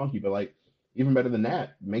get real funky. But like even better than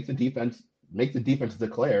that, make the defense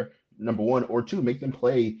declare number one, or two, make them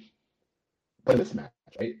play mismatch,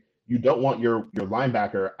 right? You don't want your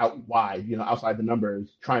linebacker out wide, outside the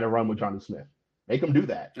numbers, trying to run with Jonnu Smith. Make them do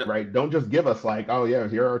that, right? Don't just give us like, oh yeah,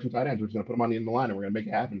 here are our 2 tight ends. We're just gonna put them on the end of the line and we're gonna make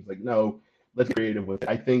it happen. It's like, no, let's get creative with it.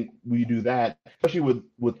 I think we do that, especially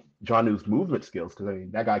with Jonnu's movement skills, because I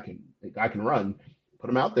mean that guy can run. Put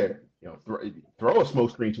him out there, throw a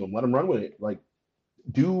smoke screen to him, let him run with it. Like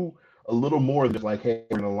do a little more than just like, hey,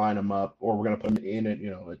 we're going to line him up or we're going to put him in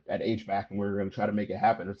it, at H-back and we're going to try to make it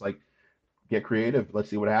happen. It's like, get creative. Let's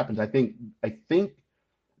see what happens. I think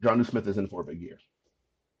John Smith is in for a big year.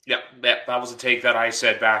 Yeah, that was a take that I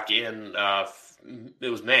said back in it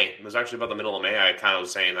was May. It was actually about the middle of May. I kind of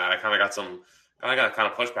was saying that. I kind of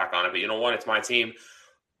got pushback on it, but you know what? It's my team.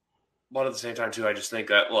 But at the same time, too, I just think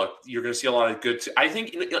that, look, you're going to see a lot of good – I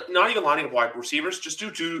think not even lining up wide receivers, just do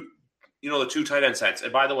the two tight end sets.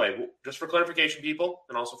 And by the way, just for clarification, people,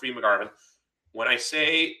 and also for you, McGarvin, when I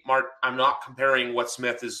say Mark, I'm not comparing what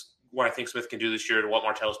I think Smith can do this year to what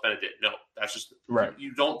Martellus Bennett did. No, that's just right.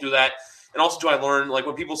 You don't do that. And also, do I learn, like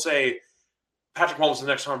when people say Patrick Mahomes is the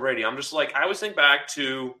next Tom Brady, I'm just like, I always think back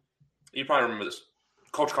to, you probably remember this,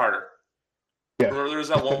 Coach Carter. Yeah. Remember there was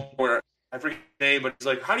that one where I forget his name, but he's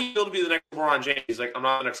like, how do you feel to be the next LeBron James? He's like, I'm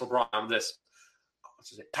not the next LeBron. I'm this.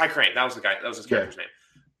 What's his name? Ty Crane. That was the guy. That was his character's name.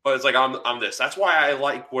 But it's like, I'm this. That's why I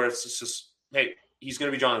like where it's just, hey, he's going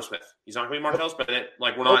to be John Smith. He's not going to be Martellus Bennett.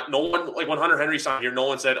 Like, we're not, no one, like when Hunter Henry signed here, no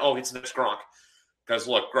one said, oh, it's the next Gronk. Because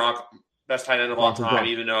look, Gronk, best tight end of all time,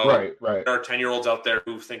 even though right. there are 10-year-olds out there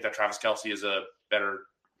who think that Travis Kelce is a better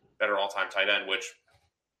all-time tight end, which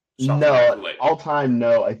no, all-time,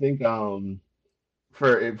 no. I think for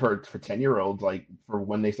 10-year-olds, like for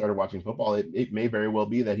when they started watching football, it may very well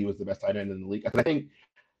be that he was the best tight end in the league. I think,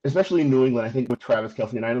 especially in New England, I think with Travis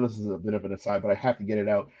Kelce, and I know this is a bit of an aside, but I have to get it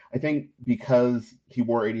out. I think because he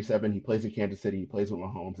wore 87, he plays in Kansas City, he plays with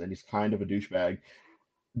Mahomes, and he's kind of a douchebag.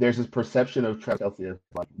 There's this perception of Travis Kelce as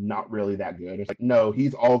like not really that good. It's like, no,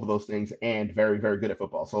 he's all of those things and very, very good at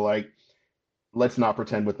football. So like, let's not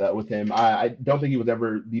pretend with him. I don't think he was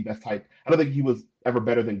ever the best type. I don't think he was ever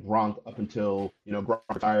better than Gronk up until Gronk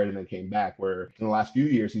retired and then came back. Where in the last few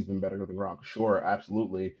years he's been better than Gronk. Sure,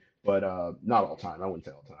 absolutely, but not all time. I wouldn't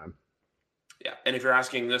say all time. Yeah, and if you're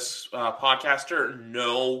asking this podcaster,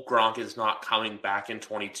 no, Gronk is not coming back in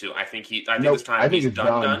 22. I think this time he's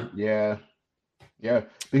done. Yeah,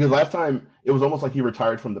 because last time it was almost like he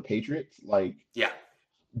retired from the Patriots. Like, yeah,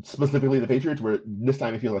 specifically the Patriots. Where this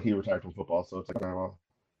time it feels like he retired from football. So it's like, oh, well,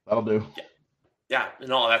 that'll do. Yeah.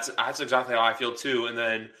 No, that's exactly how I feel too. And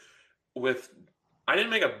then I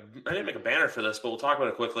didn't make a banner for this, but we'll talk about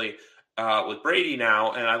it quickly with Brady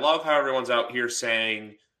now. And I love how everyone's out here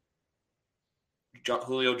saying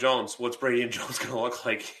Julio Jones. What's Brady and Jones going to look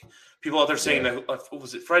like? People out there saying that, what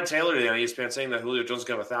was it, Fred Taylor on ESPN saying that Julio Jones is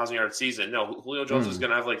going to have a 1,000-yard season. No, Julio Jones is going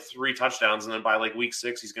to have like 3 touchdowns, and then by like week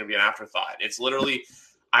 6, he's going to be an afterthought. It's literally,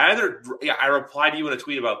 I replied to you in a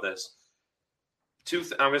tweet about this. I'm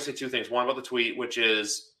going to say 2 things. One about the tweet, which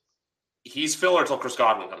is he's filler until Chris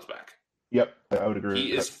Godwin comes back. Yep, I would agree.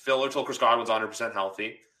 He is filler until Chris Godwin's 100%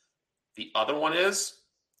 healthy. The other one is,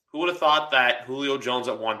 who would have thought that Julio Jones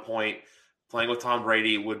at one point playing with Tom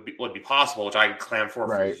Brady would be possible, which I clammed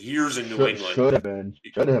for years in New England. Should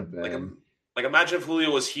have been. Like imagine if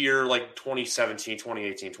Julio was here like 2017,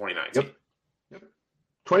 2018, 2019. Yep.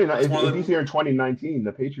 2019. If he's here in 2019,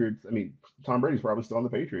 the Patriots. I mean, Tom Brady's probably still on the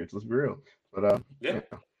Patriots. Let's be real. But yeah.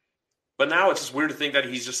 But now it's just weird to think that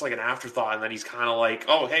he's just like an afterthought, and that he's kind of like,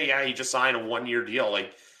 oh hey, yeah, he just signed a 1-year deal.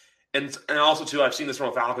 Like, and also too, I've seen this from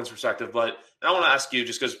a Falcons perspective, but I want to ask you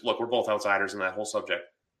just because look, we're both outsiders in that whole subject.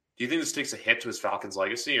 Do you think this takes a hit to his Falcons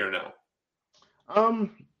legacy or no?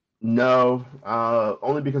 No.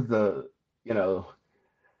 Only because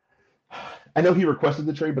I know he requested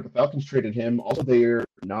the trade, but the Falcons traded him. Also, they're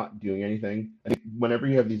not doing anything. I think whenever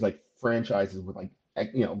you have these like franchises with like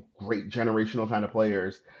great generational kind of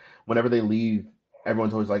players, whenever they leave,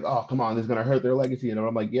 everyone's always like, "Oh, come on, this is gonna hurt their legacy." And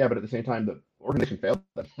I'm like, "Yeah," but at the same time, the organization failed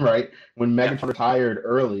them, right? When Megatron retired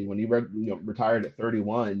early, when he retired at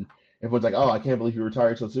 31. Everyone's like, "Oh, I can't believe he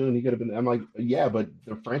retired so soon. He could have been." I'm like, "Yeah, but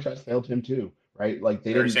the franchise failed him too, right? Like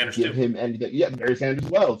they didn't give him anything." Yeah, Barry Sanders as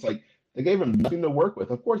well. It's like they gave him nothing to work with.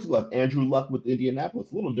 Of course, he left Andrew Luck with Indianapolis.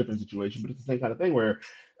 A little different situation, but it's the same kind of thing. Where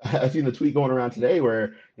I've seen the tweet going around today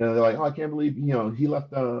where they're like, "Oh, I can't believe he left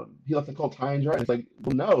the Colts high and dry." It's like,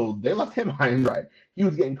 well, no, they left him high and dry. He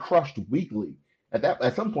was getting crushed weekly.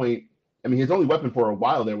 At some point, I mean, his only weapon for a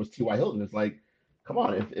while there was T.Y. Hilton. It's like, come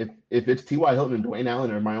on, if it's T.Y. Hilton and Dwayne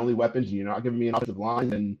Allen are my only weapons, and you're not giving me an offensive line,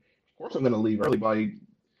 then of course I'm going to leave early. But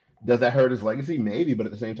does that hurt his legacy? Maybe, but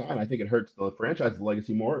at the same time, I think it hurts the franchise's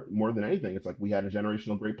legacy more than anything. It's like we had a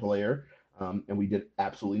generational great player, and we did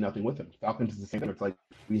absolutely nothing with him. Falcons is the same thing. It's like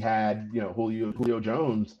we had Julio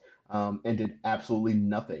Jones, and did absolutely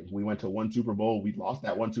nothing. We went to one Super Bowl, we lost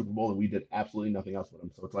that one Super Bowl, and we did absolutely nothing else with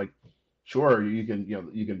him. So it's like, sure, you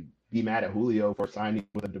can be mad at Julio for signing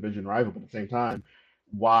with a division rival, but at the same time,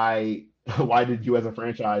 why did you as a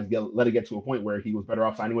franchise let it get to a point where he was better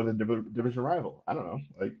off signing with a division rival? I don't know.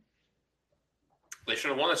 They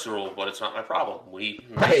should have won the Super Bowl, but it's not my problem. Right.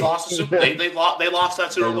 They lost the Super. They lost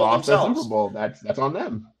that Super They Bowl lost that themselves. Super Bowl. That's on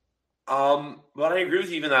them. But I agree with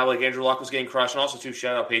you even that like Andrew Luck was getting crushed, and also too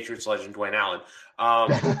shout out Patriots legend Dwayne Allen.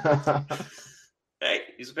 Hey,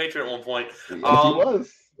 he's a Patriot at one point. Yes, he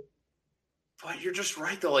was. But you're just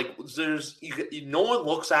right though. Like no one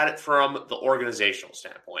looks at it from the organizational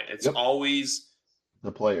standpoint. It's always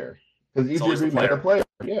the player, because it's easier to be the player.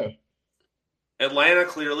 Yeah. Atlanta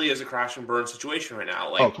clearly is a crash and burn situation right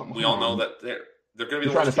now. Like we all know that they're going to be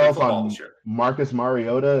the worst team in football this year. Marcus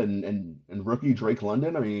Mariota and rookie Drake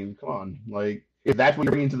London. I mean, come on. Like, if that's what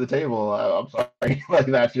you're bringing to the table, I'm sorry. Like,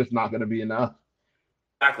 that's just not going to be enough.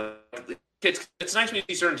 Exactly. It's nice when you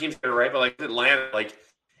see certain teams that are right, but like Atlanta, like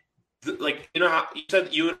you know how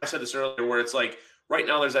you and I said this earlier, where it's like right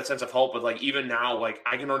now there's that sense of hope, but like even now, like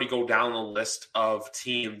I can already go down the list of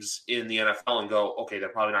teams in the NFL and go, okay, they're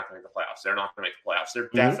probably not going to make the playoffs. They're not going to make the playoffs. They're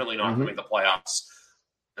definitely not going to make the playoffs.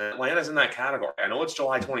 And Atlanta's in that category. I know it's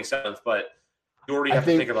July 27th, but you already have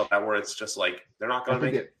to think about that where it's just like they're not going to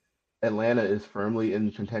make it. Atlanta is firmly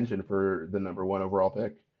in contention for the number 1 overall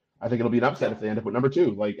pick. I think it'll be an upset if they end up with number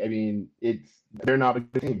 2. Like, I mean, they're not a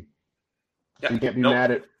good team. Yeah, so you can't be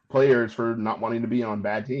mad at players for not wanting to be on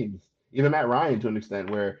bad teams. Even Matt Ryan, to an extent,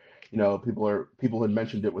 where people had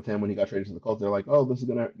mentioned it with him when he got traded to the Colts. They're like, oh, this is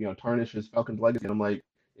gonna tarnish his Falcons legacy. And I'm like,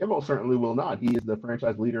 it most certainly will not. He is the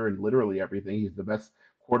franchise leader in literally everything. He's the best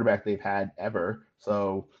quarterback they've had ever.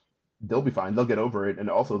 So they'll be fine. They'll get over it.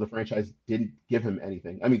 And also, the franchise didn't give him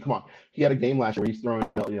anything. I mean, come on. He had a game last year where he's throwing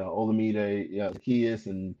Olamide, Zaccheaus,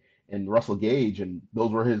 and Russell Gage, and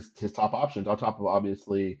those were his top options on top of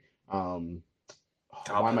obviously Kyle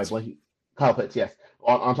Pitts, yes.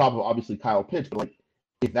 On top of obviously Kyle Pitts, but like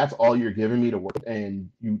if that's all you're giving me to work and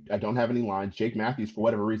I don't have any lines, Jake Matthews for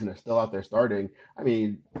whatever reason is still out there starting. I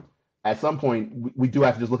mean, at some point we do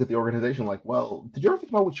have to just look at the organization like, well, did you ever think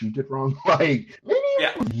about what you did wrong? Like maybe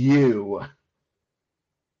it was you.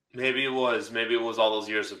 Maybe it was all those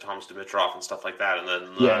years of Thomas Dimitroff and stuff like that, and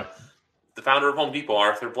then the founder of Home Depot,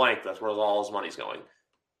 Arthur Blank, that's where all his money's going.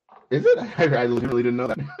 Is it? I literally didn't know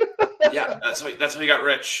that. Yeah, that's how he got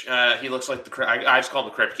rich. He looks like I just call him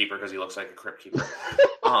the Crypt Keeper because he looks like a Crypt Keeper.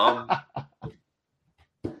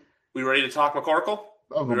 We ready to talk McCorkle?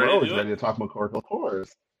 Oh, we're always ready to talk McCorkle, of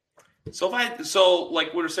course. So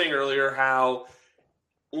like we were saying earlier, how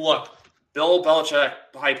look, Bill Belichick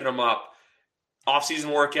hyping him up, off-season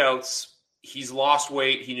workouts. He's lost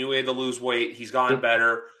weight. He knew he had to lose weight. He's gotten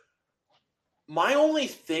better. My only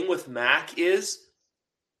thing with Mac is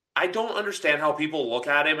I don't understand how people look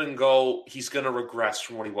at him and go, he's going to regress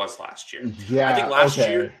from what he was last year. Yeah, I think last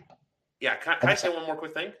year. Yeah, can I say one more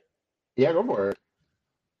quick thing? Yeah, go for it.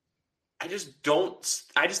 I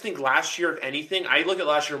just think last year, if anything, I look at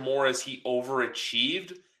last year more as he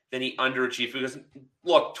overachieved than he underachieved. Because,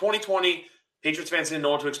 look, 2020, Patriots fans didn't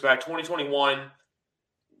know what to expect. 2021,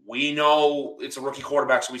 we know it's a rookie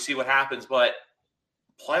quarterback, so we see what happens. But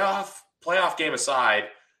playoff game aside,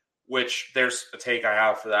 which there's a take I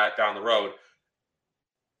have for that down the road,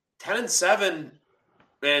 10-7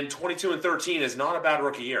 and 22-13 is not a bad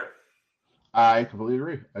rookie year. I completely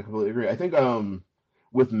agree. I think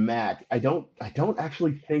with Mac, I don't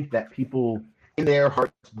actually think that people in their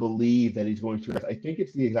hearts believe that he's going to. I think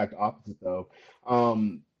it's the exact opposite, though.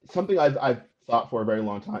 Something I've thought for a very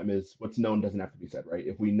long time is what's known doesn't have to be said, right?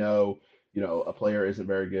 If we know, a player isn't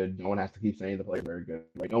very good, no one has to keep saying the player is very good.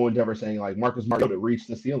 Like no one's ever saying like Marcus Mariota reached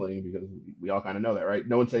the ceiling because we all kind of know that, right?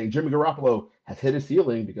 No one's saying Jimmy Garoppolo has hit his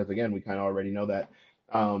ceiling because again, we kind of already know that.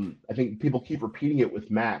 I think people keep repeating it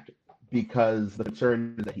with Mac because the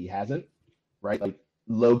concern is that he hasn't, right? Like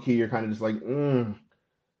low key, you're kind of just like,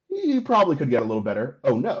 he probably could get a little better.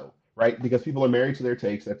 Oh no, right? Because people are married to their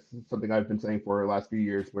takes. That's something I've been saying for the last few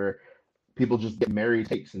years where people just get married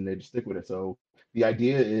to takes and they just stick with it. So the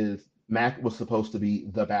idea is Mac was supposed to be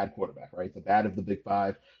the bad quarterback, right? The bad of the Big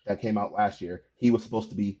Five that came out last year. He was supposed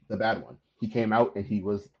to be the bad one. He came out and he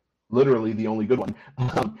was literally the only good one.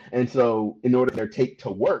 And so in order for their take to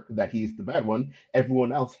work that he's the bad one,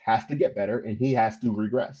 everyone else has to get better and he has to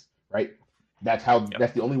regress, right? That's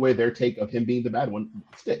the only way their take of him being the bad one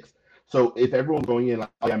sticks. So if everyone's going in like,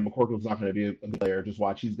 yeah, McCorkle's not going to be a good player, just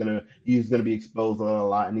watch, he's gonna be exposed a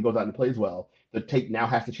lot and he goes out and plays well. The take now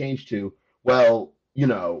has to change to, well,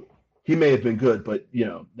 he may have been good, but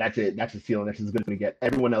that's it. That's his ceiling. That's as good as going to get.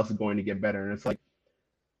 Everyone else is going to get better. And it's like,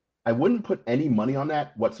 I wouldn't put any money on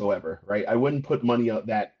that whatsoever, right? I wouldn't put money on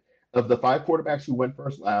that. Of the 5 quarterbacks who went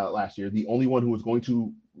first last year, the only one who was going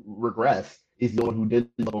to regress is the one who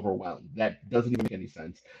didn't look overwhelmed. That doesn't even make any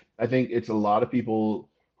sense. I think it's a lot of people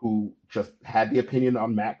who just had the opinion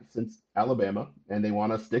on Mac since Alabama, and they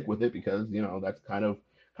want to stick with it because that's kind of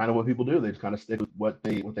what people do. They just kind of stick with what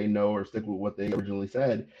they know or stick with what they originally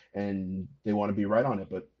said, and they want to be right on it.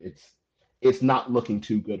 But it's not looking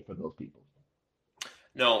too good for those people.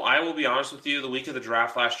 No, I will be honest with you. The week of the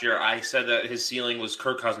draft last year, I said that his ceiling was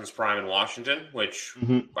Kirk Cousins' prime in Washington, which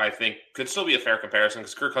I think could still be a fair comparison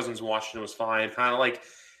because Kirk Cousins in Washington was fine. Kind of like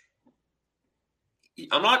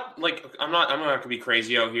I'm not going to be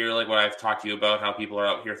crazy out here like what I've talked to you about, how people are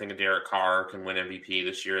out here thinking Derek Carr can win MVP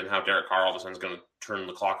this year and how Derek Carr all of a sudden is going to turn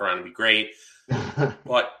the clock around and be great.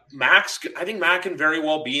 But I think Mac can very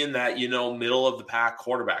well be in that, middle of the pack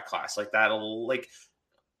quarterback class like that, like,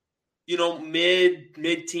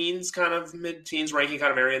 mid-teens ranking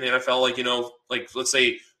kind of area in the NFL, like let's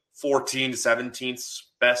say 14 to 17th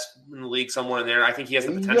best in the league, somewhere in there. I think he has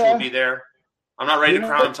the potential to be there. I'm not ready to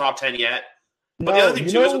crown him top 10 yet. But the other thing,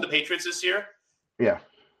 too, is with the Patriots this year,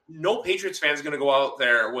 no Patriots fan is going to go out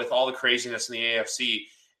there with all the craziness in the AFC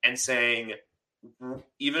and saying,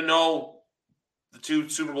 even though the 2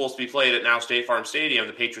 Super Bowls to be played at now State Farm Stadium,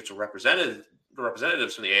 the Patriots were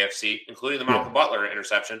representatives from the AFC, including the Malcolm Butler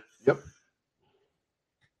interception. Yep.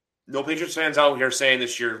 No Patriots fans out here saying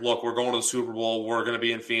this year, look, we're going to the Super Bowl, we're going to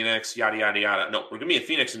be in Phoenix, yada, yada, yada. No, we're going to be in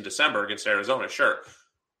Phoenix in December against Arizona, sure.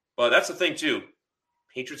 But that's the thing, too.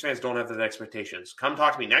 Patriots fans don't have those expectations. Come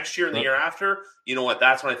talk to me next year and the year after. You know what?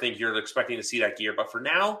 That's when I think you're expecting to see that gear. But for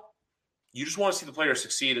now, you just want to see the players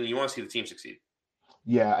succeed and you want to see the team succeed.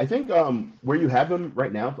 Yeah, I think where you have him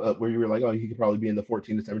right now, where you were like, oh, he could probably be in the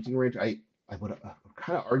 14 to 17 range, I would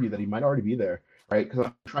kind of argue that he might already be there, right? Because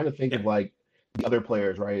I'm trying to think of like the other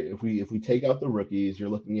players, right? If we take out the rookies, you're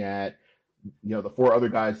looking at, the 4 other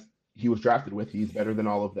guys he was drafted with. He's better than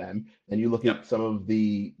all of them. And you look at some of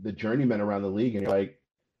the journeymen around the league, and you're like,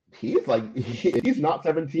 if he's not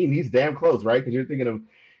 17, he's damn close, right? Because you're thinking of,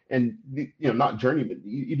 and not journeyman,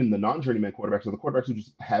 even the non-journeyman quarterbacks, or the quarterbacks who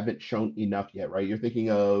just haven't shown enough yet, right? You're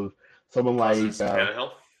thinking of someone Cousins, like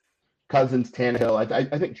Tannehill.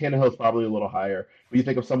 Tannehill. I think Tannehill is probably a little higher. But you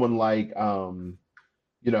think of someone like, why am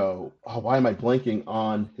I blanking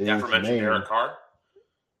on his aforementioned name? Derek Carr.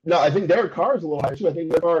 No, I think Derek Carr is a little higher too. I think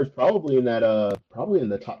Derek Carr is probably in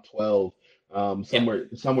the top 12.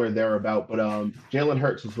 Somewhere thereabout. But Jalen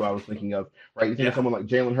Hurts is who I was thinking of, right? You think of someone like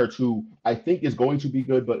Jalen Hurts, who I think is going to be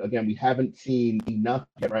good, but again, we haven't seen enough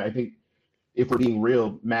yet, right? I think if we're being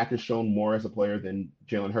real, Mac has shown more as a player than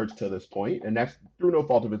Jalen Hurts to this point, and that's through no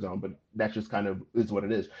fault of his own, but that's just kind of is what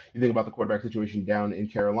it is. You think about the quarterback situation down in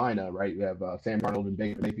Carolina, right? You have Sam Darnold and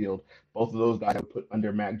Baker Mayfield. Both of those guys are put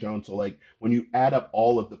under Mac Jones. So, like, when you add up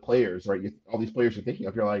all of the players, right, all these players you're thinking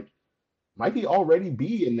of, you're like, might he already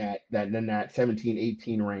be in that 17,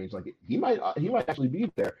 18 range? Like he might actually be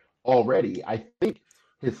there already. I think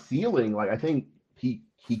his ceiling, like I think he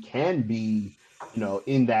can be,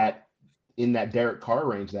 in that Derek Carr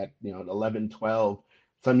range, that 11, 12.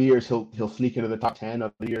 Some years he'll sneak into the top 10.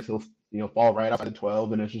 Other years he'll fall right outside of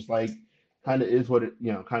 12, and it's just like kind of is what it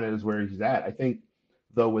kind of is where he's at. I think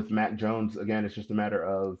though with Mac Jones, again, it's just a matter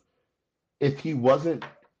of if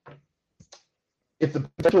the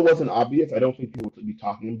potential wasn't obvious, I don't think people would be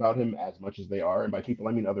talking about him as much as they are. And by people,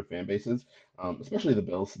 I mean other fan bases, especially the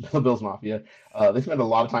Bills, the Bills Mafia. They spend a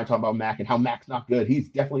lot of time talking about Mac and how Mac's not good. He's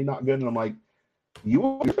definitely not good. And I'm like,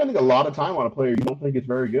 you're spending a lot of time on a player you don't think is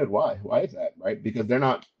very good. Why? Why is that, right? Because they're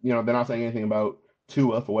not saying anything about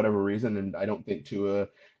Tua for whatever reason. And I don't think Tua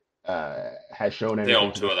has shown anything. They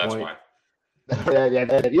own Tua, that's why.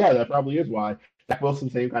 Yeah, that probably is why. Zach Wilson,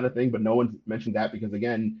 same kind of thing, but no one's mentioned that because,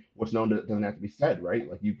 again, what's known doesn't have to be said, right?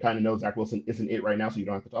 Like, you kind of know Zach Wilson isn't it right now, so you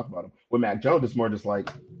don't have to talk about him. With Mac Jones, it's more just like,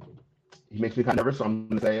 he makes me kind of nervous, so I'm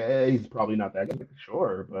going to say, hey, he's probably not that good. Like,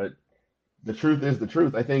 sure, but the truth is the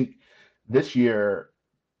truth. I think this year,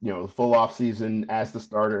 the full off season as the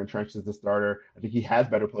starter, entrenched as the starter, I think he has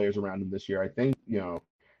better players around him this year. I think,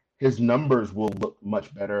 his numbers will look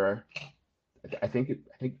much better. I think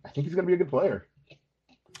he's going to be a good player.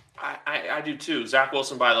 I do too. Zach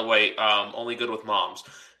Wilson, by the way, only good with moms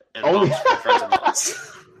and friends and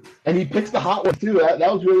moms. And he picks the hot one too. That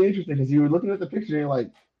was really interesting because you were looking at the picture and you're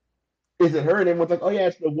like, "Is it her?" And everyone's like, "Oh yeah,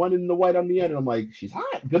 it's the one in the white on the end." And I'm like, "She's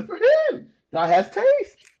hot. Good for him. Guy has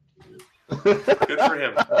taste." Good for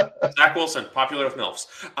him. Zach Wilson, popular with MILFs.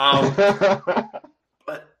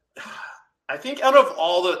 But I think out of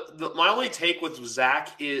all my only take with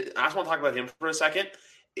Zach is, I just want to talk about him for a second.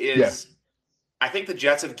 I think the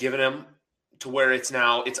Jets have given him to where it's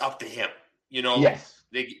up to him. Yes.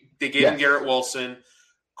 They gave him Garrett Wilson,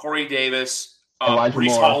 Corey Davis, Elijah Breece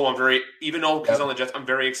Moore. Hall. Even though he's on the Jets, I'm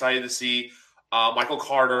very excited to see Michael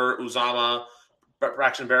Carter, Uzama,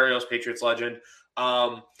 Braxton Berrios, Patriots legend.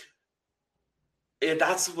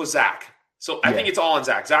 That's with Zach. So I think it's all on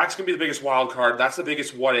Zach. Zach's going to be the biggest wild card. That's the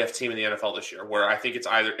biggest what-if team in the NFL this year, where I think it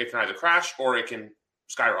can either crash or it can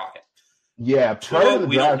skyrocket. Yeah, prior to the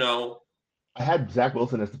we draft, don't know. I had Zach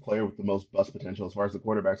Wilson as the player with the most bust potential as far as the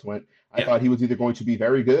quarterbacks went. I thought he was either going to be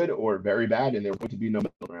very good or very bad, and there was going to be no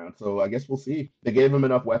middle ground. So I guess we'll see. They gave him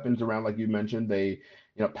enough weapons around, like you mentioned. They,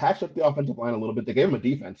 patched up the offensive line a little bit. They gave him a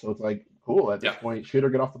defense, so it's like, cool. At this point, shoot or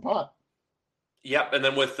get off the pot. Yep, and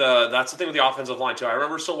then with that's the thing with the offensive line too. I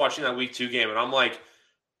remember still watching that Week 2 game, and I'm like,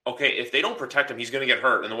 okay, if they don't protect him, he's going to get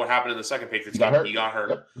hurt. And then what happened in the second Patriots game? He got hurt.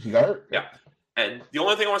 Yep. He got hurt. Yeah. And the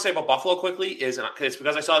only thing I want to say about Buffalo quickly is, and it's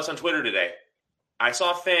because I saw this on Twitter today. I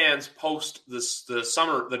saw fans post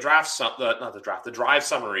the drive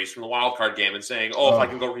summaries from the wild card game and saying, if I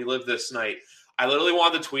can go relive this night. I literally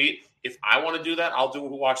wanted to tweet, if I want to do that, I'll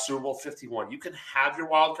watch Super Bowl 51. You can have your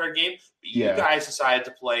wild card game, but you guys decided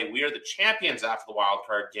to play. We are the champions after the wild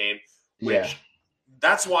card game, which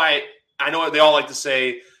that's why I know they all like to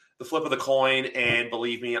say the flip of the coin. And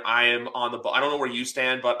believe me, I am on the boat. I don't know where you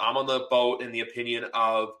stand, but I'm on the boat in the opinion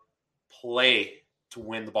of play to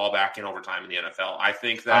win the ball back in overtime in the NFL. I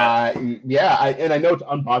think that. And I know it's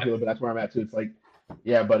unpopular, but that's where I'm at too. It's like,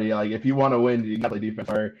 yeah, buddy, like if you want to win, you got to play defense.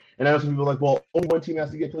 And I know some people are like, well, only one team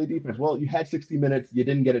has to play defense. Well, you had 60 minutes, you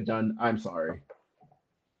didn't get it done. I'm sorry.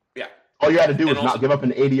 Yeah. All you had to do was not give up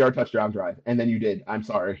an 80-yard touchdown drive, and then you did. I'm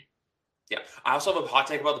sorry. Yeah. I also have a hot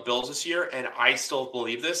take about the Bills this year, and I still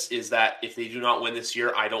believe this, is that if they do not win this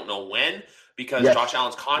year, I don't know when, because Josh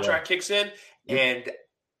Allen's contract kicks in, and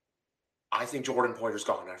I think Jordan Poyer's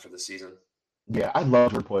gone after the season. Yeah, I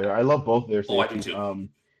love Jordan Poyer. I love both their safeties. I do too.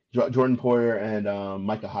 Jordan Poyer and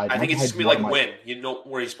Micah Hyde. I think it's just going to be like Wynn. You know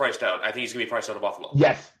where he's priced out. I think he's going to be priced out of Buffalo.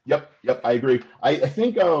 Yes. Yep. I agree. I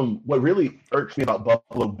think what really irks me about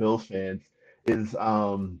Buffalo Bills fans is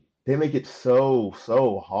they make it so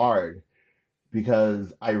hard,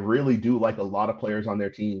 because I really do like a lot of players on their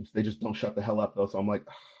teams. They just don't shut the hell up, though. So I'm like,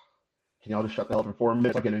 can y'all just shut the hell up for 4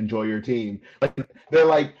 minutes? I can enjoy your team. Like you're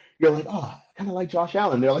like, kind of like Josh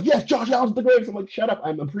Allen. They're like, yes, Josh Allen's the greatest. I'm like, shut up.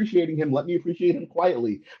 I'm appreciating him. Let me appreciate him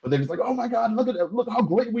quietly. But they're just like, oh my God, look how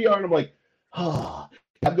great we are. And I'm like,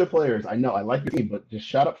 have good players. I know, I like your team, but just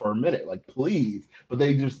shut up for a minute, like please. But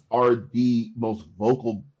they just are the most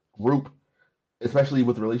vocal group, especially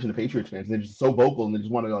with relation to Patriots fans. They're just so vocal, and they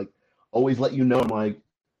just want to like always let you know. I'm like,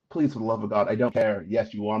 please, for the love of God, I don't care.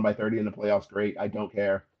 Yes, you won by 30 in the playoffs. Great. I don't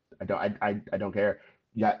care. I don't care.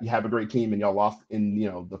 Yeah, you have a great team and y'all lost in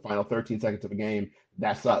the final 13 seconds of a game.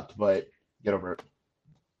 That sucked, but get over it.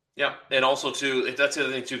 Yeah, and also too, that's the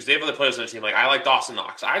other thing too, because they have other players on the team. Like I like Dawson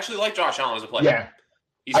Knox. I actually like Josh Allen as a player. Yeah,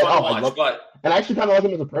 he's fun to watch. And I actually kind of like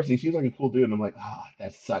him as a person. He seems like a cool dude. And I'm like,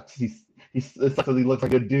 that sucks. It sucks because he looks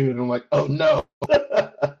like a dude. And I'm like, oh no.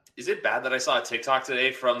 Is it bad that I saw a TikTok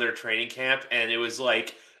today from their training camp, and it was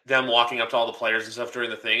like them walking up to all the players and stuff during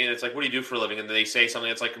the thing, and it's like, what do you do for a living? And they say something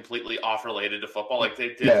that's like completely off related to football. Like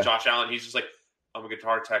they did Josh Allen. He's just like, I'm a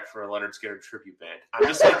guitar tech for a Leonard Skinner tribute band. I'm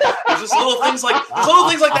just like, there's just little things like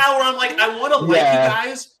that where I'm like, I want to like you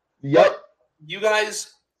guys. Yep. You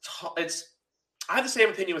guys, I have the same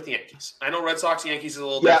opinion with the Yankees. I know Red Sox Yankees is a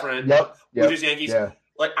little different. Yep. Blue Jays Yankees. Yeah.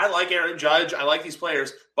 Like I like Aaron Judge. I like these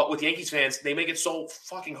players, but with Yankees fans, they make it so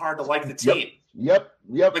fucking hard to like the team. Yep.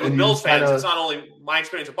 Like with Bills fans, it's not only my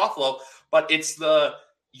experience with Buffalo, but it's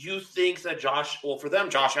you think that for them,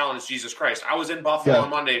 Josh Allen is Jesus Christ. I was in Buffalo on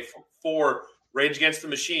Monday for Rage Against the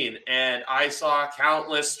Machine, and I saw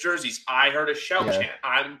countless jerseys. I heard a shout chant.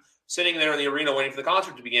 I'm sitting there in the arena waiting for the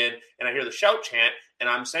concert to begin, and I hear the shout chant, and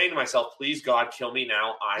I'm saying to myself, please, God, kill me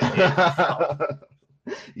now.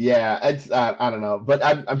 Yeah, it's I don't know, but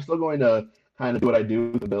I'm still going to kind of do what I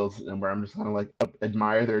do with the Bills, and where I'm just kind of like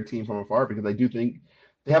admire their team from afar, because I do think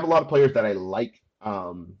they have a lot of players that I like,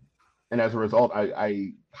 and as a result,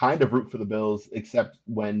 I kind of root for the Bills, except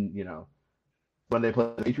when they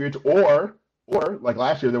play the Patriots, or like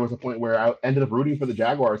last year, there was a point where I ended up rooting for the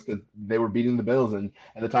Jaguars because they were beating the Bills, and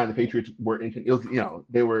at the time the Patriots were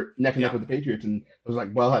they were neck and neck with the Patriots, and it was like,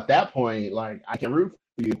 well, at that point, like I can root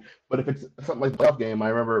for you, but if it's something like the playoff game, I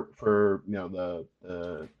remember for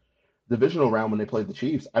the divisional round when they played the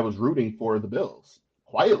Chiefs, I was rooting for the Bills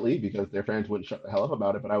quietly because their fans wouldn't shut the hell up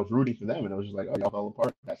about it, but I was rooting for them, and I was just like, oh, y'all fell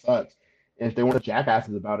apart. That sucks. And if they weren't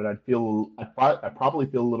jackasses about it, I'd probably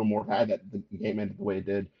feel a little more bad that the game ended the way it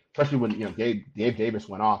did, especially when Gabe Davis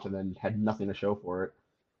went off and then had nothing to show for it.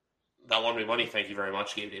 That won me money. Thank you very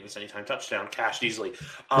much, Gabe Davis. Anytime touchdown, cashed easily.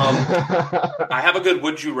 I have a good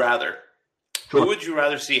would you rather. Sure. Who would you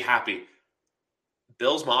rather see happy?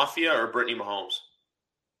 Bills Mafia or Brittany Mahomes?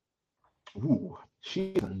 Ooh,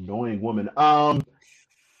 she's an annoying woman.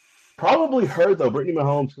 Probably her though, Brittany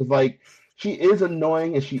Mahomes, because like she is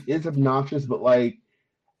annoying and she is obnoxious, but like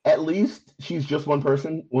at least she's just one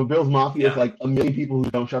person. When Bill's Mafia is Yeah. like a million people who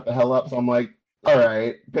don't shut the hell up, so I'm like, all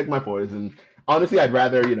right, pick my poison. Honestly, I'd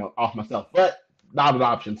rather off myself, but not an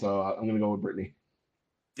option, so I'm gonna go with Brittany.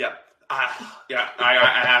 Yeah. I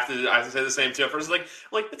have to say the same too. First, like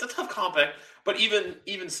it's a tough comp, but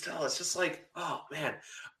even still, it's just like, oh man.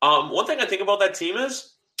 One thing I think about that team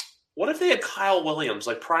is, what if they had Kyle Williams,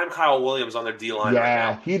 like prime Kyle Williams, on their D line right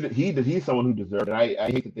Yeah, now? he's someone who deserved it. I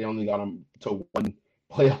hate that they only got him to one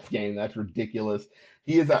playoff game. That's ridiculous.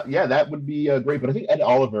 He is yeah, that would be great. But I think Ed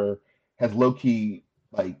Oliver has low key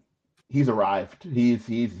like he's arrived. He's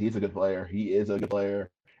a good player. He is a good player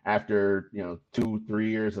after 2-3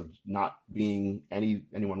 years of not being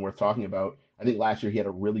anyone worth talking about. I think last year he had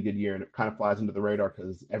a really good year, and it kind of flies under the radar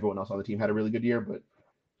because everyone else on the team had a really good year. But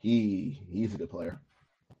he's a good player.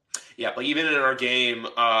 Yeah, but even in our game,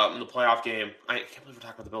 in the playoff game, I can't believe we're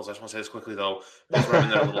talking about the Bills. I just want to say this quickly, though, because we're having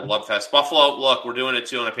that little love fest. Buffalo, look, we're doing it,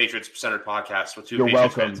 too, on a Patriots-centered podcast with two You're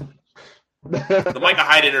Patriots fans. welcome. The Micah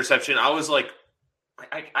Hyde interception, I was like,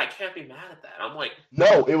 I can't be mad at that. I'm like...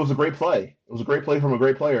 No, it was a great play. It was a great play from a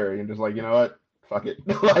great player. And just like, you know what? Fuck it.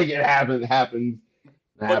 Like, it happens.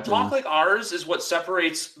 But talk like ours is what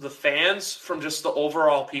separates the fans from just the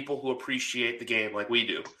overall people who appreciate the game like we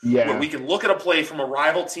do. Yeah. Where we can look at a play from a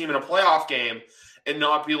rival team in a playoff game and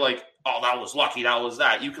not be like, oh, that was lucky, that was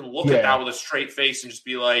that. You can look at that with a straight face and just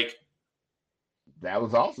be like, that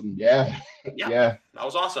was awesome. Yeah. Yeah. That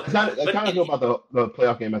was awesome. I kind of feel about the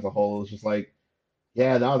playoff game as a whole. It's just like,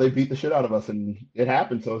 yeah, no, they beat the shit out of us and it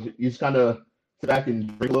happened. So you just kind of sit back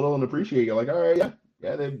and drink a little and appreciate. You're like, all right, yeah.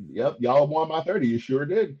 Yeah, y'all won by 30. You sure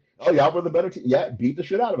did. Oh, y'all were the better team. Yeah, beat the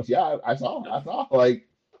shit out of us. Yeah, I saw. Like,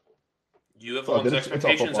 you have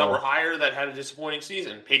expectations that were higher that had a disappointing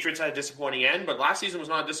season. Patriots had a disappointing end, but last season was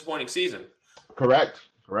not a disappointing season. Correct.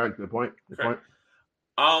 Good point.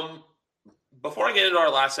 Before I get into our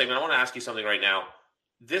last segment, I want to ask you something right now.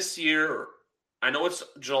 This year, I know it's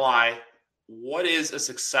July. What is a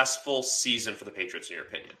successful season for the Patriots in your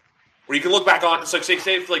opinion? Where you can look back on, so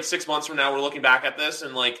say like 6 months from now, we're looking back at this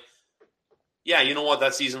and like, yeah, you know what,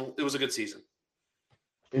 that season, it was a good season.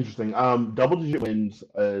 Interesting. Double-digit wins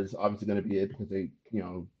is obviously going to be it because they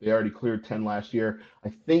already cleared 10 last year. I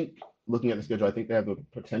think looking at the schedule, I think they have the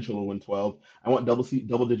potential to win 12. I want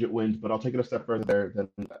double-digit wins, but I'll take it a step further there than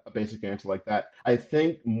a basic answer like that. I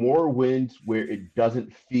think more wins where it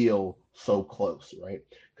doesn't feel so close, right?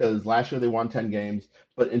 Because last year they won 10 games,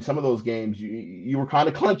 but in some of those games you were kind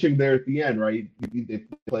of clenching there at the end, right? They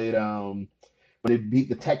played when they beat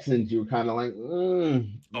the Texans, you were kind of like,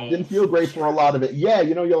 didn't feel great for a lot of it. Yeah,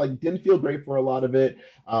 you're like, didn't feel great for a lot of it.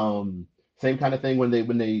 Same kind of thing when they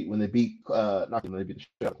beat not when they beat the shit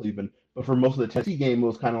out of Cleveland, but for most of the Tennessee game, it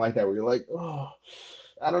was kind of like that where you're like, oh,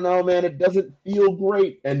 I don't know, man, it doesn't feel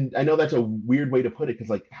great. And I know that's a weird way to put it because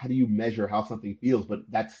like, how do you measure how something feels? But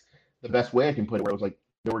that's the best way I can put it. Where it was like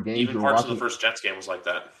there were games even parts of the first Jets game was like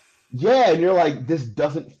that. Yeah, and you're like, this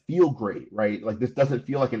doesn't feel great, right? Like this doesn't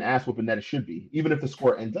feel like an ass whooping that it should be. Even if the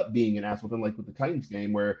score ends up being an ass whooping, like with the Titans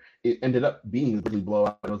game where it ended up being a really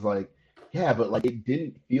blowout. I was like, yeah, but like it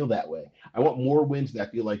didn't feel that way. I want more wins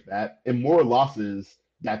that feel like that, and more losses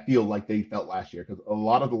that feel like they felt last year. Because a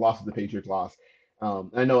lot of the losses the Patriots lost.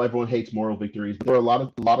 I know everyone hates moral victories, but there were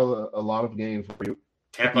a lot of games where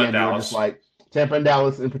Tampa and Dallas, just like Tampa and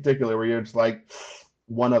Dallas in particular, where you're just like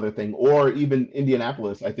one other thing, or even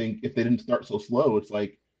Indianapolis. I think if they didn't start so slow, it's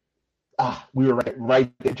like we were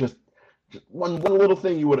right. Just one little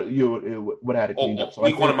thing you would have had it cleaned up. So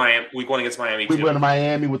week one against Miami. We went to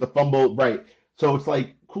Miami with the fumble, right? So it's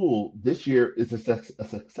like cool. This year is a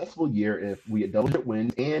successful year if we get double-digit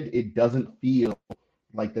wins and it doesn't feel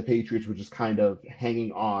like the Patriots were just kind of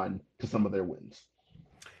hanging on to some of their wins.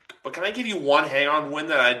 But can I give you one hang-on win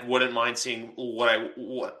that I wouldn't mind seeing? What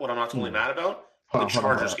I'm not totally mad about. The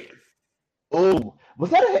Chargers game. Oh,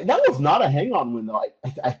 that was not a hang-on win though.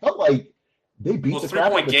 I felt like they beat the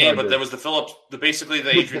 3-point game, but there was the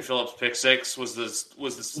Adrian Phillips pick six was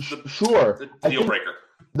the deal breaker.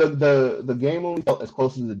 The game only felt as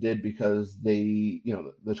close as it did because the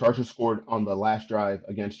Chargers scored on the last drive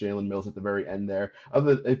against Jalen Mills at the very end there.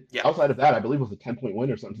 Outside of that, I believe it was a 10-point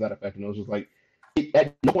win or something to that effect, and it was just like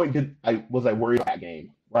at no point was I worried about that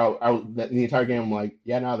game. The entire game, I'm like,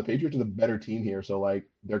 yeah, the Patriots are the better team here, so like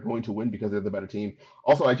they're going to win because they're the better team.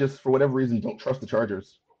 Also, I just for whatever reason don't trust the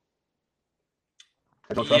Chargers.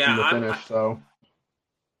 I don't trust them to finish. So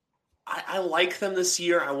I like them this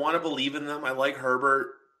year. I want to believe in them. I like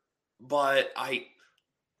Herbert, but I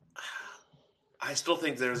still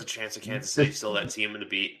think there's a chance of Kansas City still that team to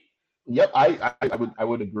beat. Yep, I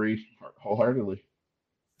would agree wholeheartedly.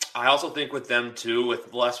 I also think with them too,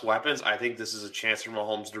 with less weapons, I think this is a chance for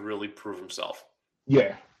Mahomes to really prove himself.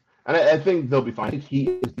 Yeah, and I think they'll be fine. I think he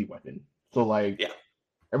is the weapon. So like Yeah.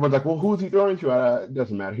 everyone's like, well, who's he throwing to? It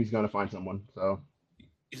doesn't matter. He's going to find someone. So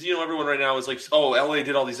Everyone right now is like, oh, LA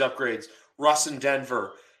did all these upgrades. Russ in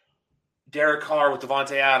Denver, Derek Carr with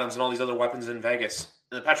Devontae Adams and all these other weapons in Vegas.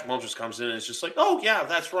 And then Patrick Mahomes just comes in and it's just like, oh, yeah,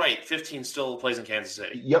 that's right. 15 still plays in Kansas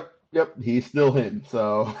City. yep, he's still him.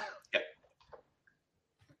 So Yeah.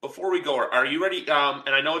 Before we go, are you ready? And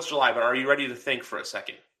I know it's July, but are you ready to think for a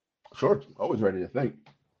second? sure, always ready to think.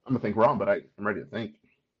 I'm gonna think wrong, but I'm ready to think.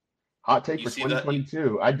 Hot take You for see that?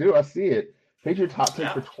 2022. I do. I see it. Patriots hot take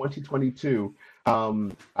Yeah. for 2022.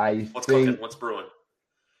 I What's cooking? think What's brewing?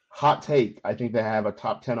 hot take. I think they have a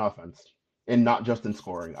top 10 offense, and not just in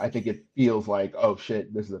scoring. I think it feels like, oh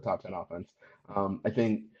shit, this is a top 10 offense. I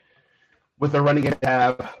think with the running game they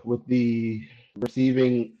have, with the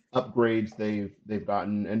receiving upgrades they've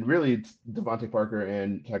gotten, and really it's Devontae Parker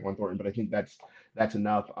and Tyquan Thornton, but I think that's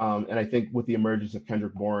enough. And I think with the emergence of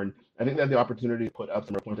Kendrick Bourne, I think they have the opportunity to put up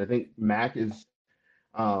some more points. I think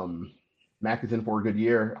um, Mac is in for a good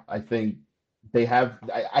year. I think they have.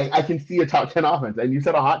 I can see a top 10 offense, and you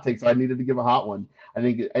said a hot take, so I needed to give a hot one. I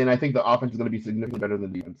think the offense is going to be significantly better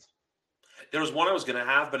than the defense. There was one I was going to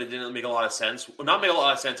have, but it didn't make a lot of sense. Well, not make a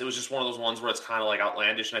lot of sense. It was just one of those ones where it's kind of like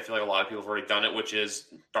outlandish, and I feel like a lot of people have already done it, which is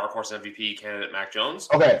dark horse MVP candidate Mac Jones.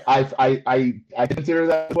 Okay, I consider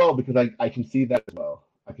that as well because I can see that as well.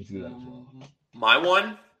 I can see that as well. My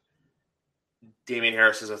one, Damian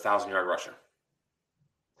Harris is a 1,000-yard rusher.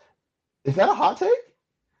 Is that a hot take?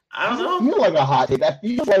 I don't know. Feel like a hot take. That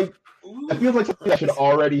feels like something that should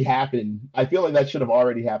already happen. I feel like that should have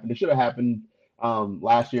already happened. It should have happened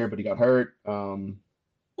last year, but he got hurt.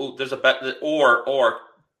 There's a bet or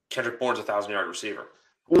Kendrick Bourne's a 1,000-yard receiver.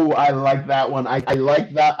 Oh, I like that one. I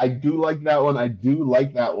like that. I do like that one. I do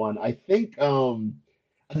like that one. I think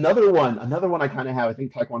another one I kind of have. I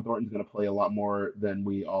think Tyquan Thornton's going to play a lot more than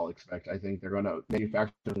we all expect. I think they're going to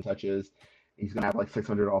manufacture some touches. He's going to have like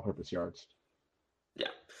 600 all-purpose yards. Yeah.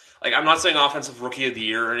 Like, I'm not saying offensive rookie of the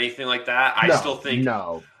year or anything like that. I still think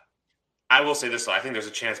I will say this, though. I think there's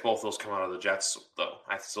a chance both of those come out of the Jets, though.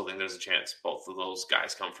 I still think there's a chance both of those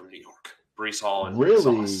guys come from New York. Breece Hall and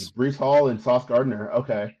Sauce. Breece Hall and Sauce Gardner.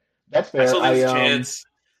 Okay. That's fair. I still think there's a chance.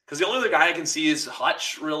 Because the only other guy I can see is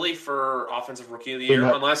Hutch, really, for offensive rookie of the year,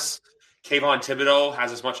 unless Kayvon Thibodeau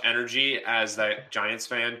has as much energy as that Giants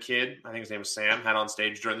fan kid, I think his name is Sam, had on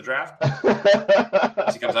stage during the draft.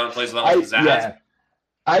 He comes out and plays with pizzazz. Yeah.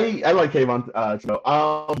 I like Kayvon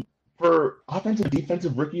Thibodeau. For offensive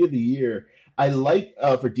defensive rookie of the year, I like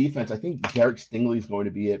for defense. I think Derek Stingley is going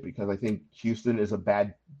to be it because I think Houston is a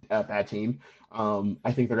bad team.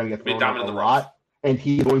 I think they're going to get thrown out a lot, and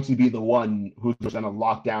he's going to be the one who's going to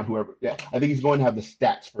lock down whoever. Yeah, I think he's going to have the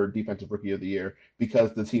stats for defensive rookie of the year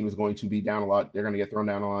because the team is going to be down a lot. They're going to get thrown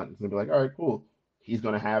down a lot. It's going to be like, all right, cool. He's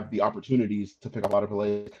going to have the opportunities to pick up a lot of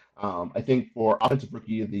plays. I think for offensive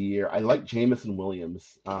rookie of the year, I like Jamison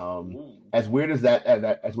Williams. As weird as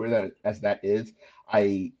that is,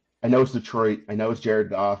 I know it's Detroit. I know it's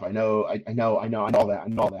Jared Goff. I know all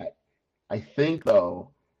that. I think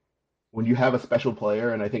though, when you have a special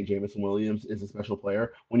player, and I think Jamison Williams is a special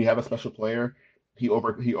player. When you have a special player, he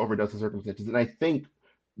overdoes the circumstances. And I think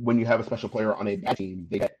when you have a special player on a bad team,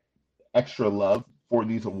 they get extra love for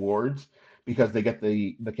these awards because they get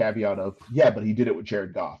the caveat of, yeah, but he did it with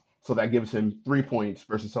Jared Goff. So that gives him 3 points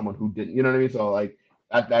versus someone who didn't. You know what I mean? So like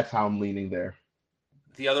that's how I'm leaning there.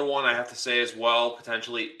 The other one I have to say as well,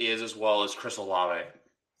 potentially, is as well as Chris Olave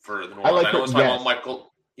for the New Orleans. I know it's talking about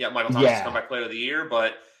Michael Thomas comeback player of the year,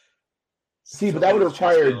 but but that would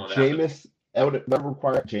require Jameis. That would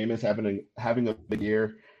require Jameis having a big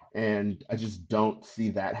year, and I just don't see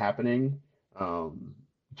that happening.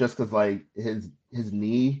 Just because like his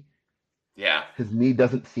knee. Yeah. His knee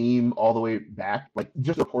doesn't seem all the way back. Like,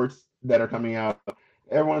 just reports that are coming out,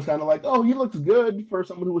 everyone's kind of like, oh, he looks good for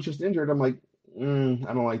someone who was just injured. I'm like, I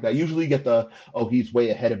don't like that. Usually you get he's way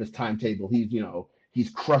ahead of his timetable. He's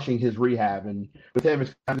crushing his rehab. And with him,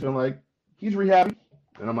 it's kind of been like, he's rehabbing.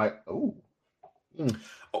 And I'm like, don't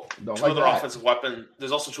like that. Offensive weapon.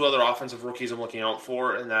 There's also two other offensive rookies I'm looking out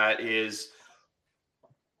for, and that is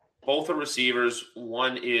both are receivers.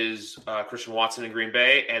 One is Christian Watson in Green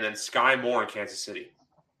Bay, and then Sky Moore in Kansas City.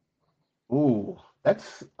 Ooh, I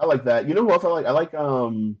like that. You know who else I like? I like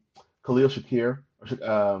Khalil Shakir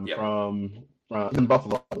from in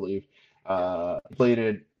Buffalo, I believe. He played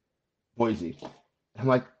at Boise. I'm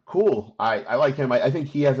like, cool. I like him. I think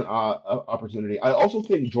he has an opportunity. I also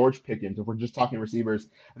think George Pickens, if we're just talking receivers,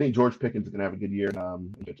 I think George Pickens is going to have a good year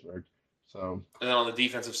in Pittsburgh. So, And then on the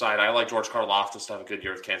defensive side, I like George Karlaftis to have a good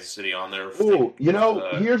year with Kansas City on their thing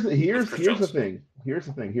oh, here's with here's Chris here's the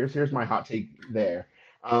Jones. thing. Here's my hot take there.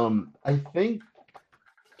 I think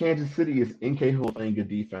Kansas City is incapable of playing good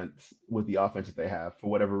defense with the offense that they have for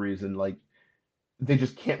whatever reason. Like they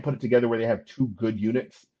just can't put it together where they have two good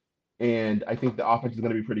units, and I think the offense is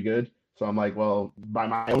going to be pretty good. So I'm like, well, by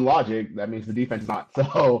my own logic, that means the defense is not.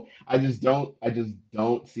 So I just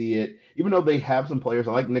don't see it. Even though they have some players,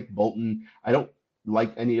 I like Nick Bolton. I don't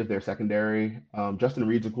like any of their secondary. Justin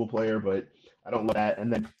Reed's a cool player, but I don't like that.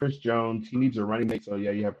 And then Chris Jones, he needs a running mate. So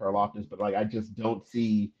yeah, you have Karloftis, but like I just don't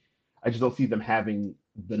see them having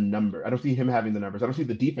the number. I don't see him having the numbers. I don't see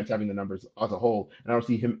the defense having the numbers as a whole, and I don't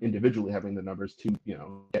see him individually having the numbers to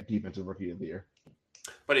get defensive rookie of the year.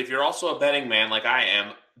 But if you're also a betting man like I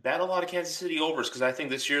am, bet a lot of Kansas City overs because I think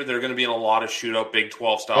this year they're going to be in a lot of shootout Big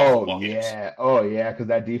 12 style football games. Oh yeah, because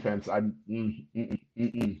that defense, yeah,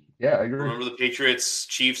 I agree. Remember the Patriots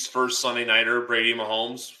Chiefs first Sunday nighter, Brady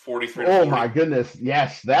Mahomes, 43 to Oh my 40. goodness,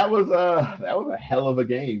 yes, that was a hell of a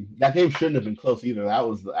game. That game shouldn't have been close either. That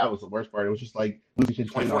was the worst part. It was just like losing to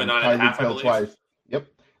 2049 and a Tyreek half, I Hill believe. twice. Yep,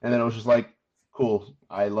 and then it was just like, cool.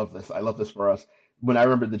 I love this. I love this for us. When I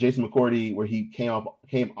remember the Jason McCourty where he came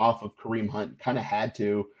off of Kareem Hunt, kind of had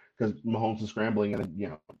to because Mahomes was scrambling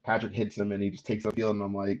and Patrick hits him and he just takes the field and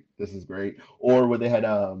I'm like, this is great. Or where they had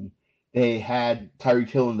Tyreek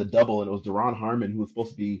Hill in the double and it was Deron Harmon who was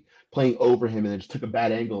supposed to be playing over him and then just took a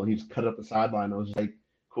bad angle and he just cut it up the sideline. I was just like,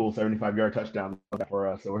 cool, 75-yard touchdown for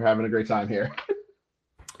us. So we're having a great time here.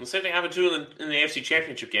 The same thing happened too in the AFC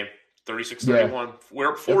Championship game, Yeah. 36-31. We're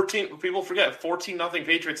Yep. 14. People forget 14-0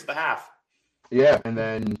 Patriots at the half. Yeah. And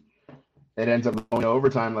then it ends up going to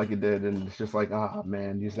overtime like it did, and it's just like, oh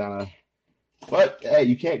man, you just gotta. But hey,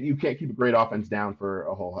 you can't keep a great offense down for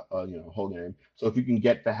a whole game. So if you can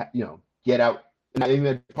get out, and I think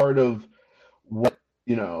that's part of what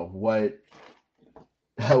what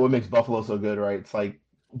what makes Buffalo so good, right? It's like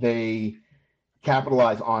they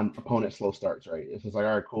capitalize on opponent slow starts, right? It's just like,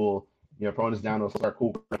 all right, cool. Opponent's down to a start,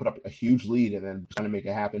 cool. Put up a huge lead and then trying to make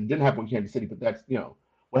it happen. Didn't happen with Kansas City, but that's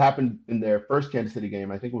what happened in their first Kansas City game.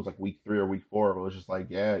 I think it was like week 3 or week 4. It was just like,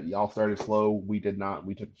 yeah, y'all started slow. We did not.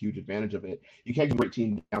 We took huge advantage of it. You can't get a great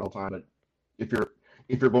team down all the time, but if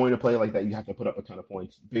you're going to play like that, you have to put up a ton of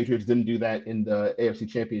points. The Patriots didn't do that in the AFC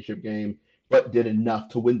Championship game, but did enough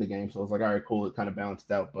to win the game. So it's like, all right, cool. It kind of balanced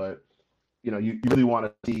out, but you really want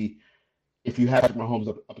to see if you have Mahomes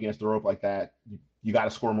up against the rope like that, you got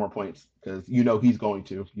to score more points because he's going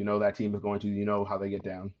to. That team is going to. You know how they get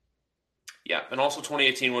down. Yeah, and also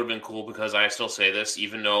 2018 would have been cool because I still say this,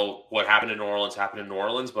 even though what happened in New Orleans happened in New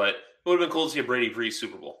Orleans, but it would have been cool to see a Brady Breeze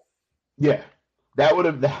Super Bowl. Yeah, that would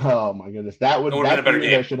have. Oh my goodness, that would It would have been that's a the better year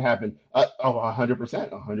game. that should happen.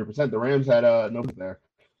 100%, 100%. The Rams had nobody there,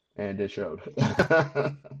 and it showed.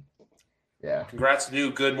 Yeah. Congrats to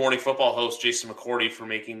new Good Morning Football host Jason McCourty for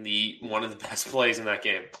making one of the best plays in that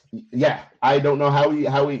game. Yeah, I don't know how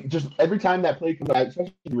he just every time that play comes out,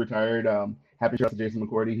 especially he retired. Happy shout out to Jason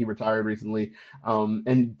McCourty. He retired recently,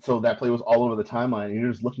 and so that play was all over the timeline. And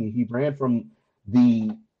you're just looking. He ran from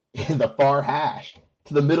the the far hash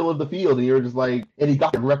to the middle of the field, and you were just like, and he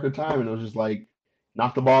got the record time, and it was just like,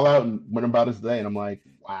 knocked the ball out and went about his day. And I'm like,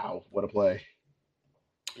 wow, what a play!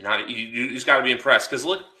 You just got to be impressed because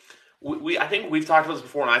look, I think we've talked about this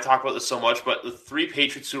before, and I talk about this so much, but the 3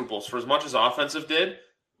 Patriots Super Bowls, for as much as offensive did,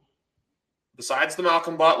 besides the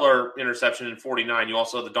Malcolm Butler interception in 49, you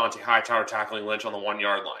also had the Dante Hightower tackling Lynch on the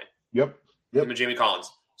 1-yard line. Yep. Him and Jamie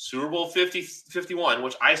Collins. Super Bowl 51,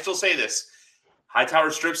 which I still say this, Hightower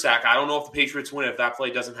strip sack, I don't know if the Patriots win if that play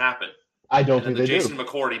doesn't happen. I don't And then think the they Jason do.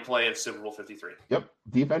 McCourty play of Super Bowl 53. Yep.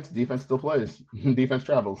 Defense still plays. Defense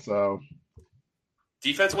travels. So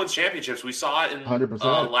Defense wins championships. We saw it in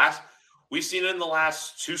 100%. we've seen it in the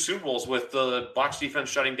last 2 Super Bowls with the Bucs defense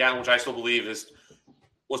shutting down, which I still believe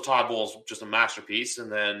was Todd Bowles just a masterpiece.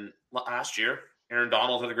 And then last year, Aaron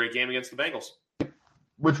Donald had a great game against the Bengals.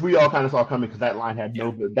 Which we all kind of saw coming because that line had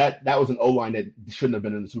no Yeah. that was an O line that shouldn't have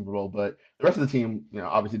been in the Super Bowl, but the rest of the team,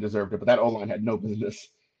 obviously deserved it. But that O line had no business.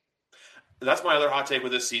 That's my other hot take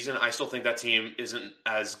with this season. I still think that team isn't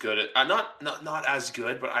as good at not as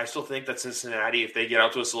good, but I still think that Cincinnati, if they get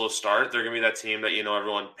out to a slow start, they're gonna be that team that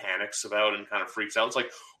everyone panics about and kind of freaks out. It's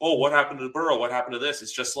like, oh, what happened to Burrow? What happened to this?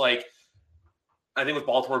 It's just like I think with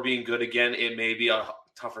Baltimore being good again, it may be a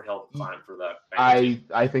tougher hill to climb for that Bengals team.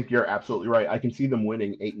 I think you're absolutely right. I can see them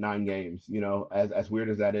winning 8-9 games. As weird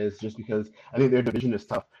as that is, just because I think their division is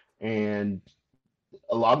tough, and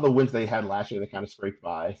a lot of the wins they had last year, they kind of scraped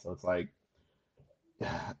by. So it's like,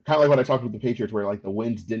 kind of like when I talked with the Patriots, where like the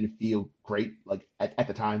wins didn't feel great, like at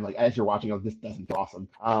the time, like as you're watching, this doesn't feel awesome.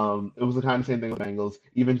 It was the kind of same thing with Bengals,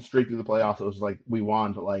 even straight through the playoffs. It was like we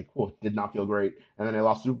won, but like, did not feel great, and then they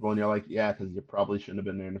lost Super Bowl, and you're like, yeah, because you probably shouldn't have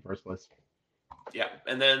been there in the first place. Yeah,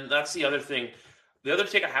 and then that's the other thing. The other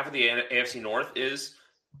take I have of the AFC North is,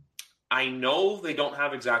 I know they don't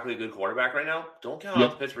have exactly a good quarterback right now. Don't count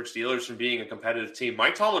out the Pittsburgh Steelers from being a competitive team.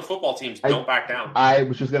 Mike Tomlin football teams don't back down. I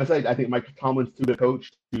was just going to say, I think Mike Tomlin's too good a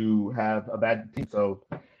coach to have a bad team. So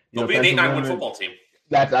they'll be an 8-9 win football team.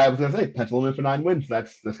 I was going to say, pencil them in for 9 wins.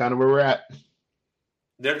 That's kind of where we're at.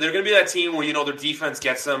 They're going to be that team where, their defense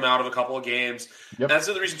gets them out of a couple of games. Yep. That's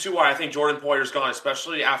the reason, too, why I think Jordan Poyer's gone,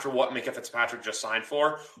 especially after what Minka Fitzpatrick just signed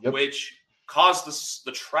for, which caused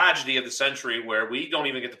the tragedy of the century where we don't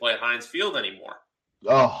even get to play at Heinz Field anymore.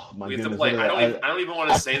 Oh, my goodness. We have to play. I don't even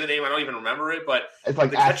want to say the name. I don't even remember it, but it's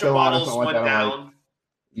like the ketchup bottles went down. Like,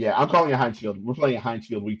 yeah, I'm calling it Heinz Field. We're playing at Heinz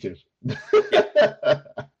Field week 2.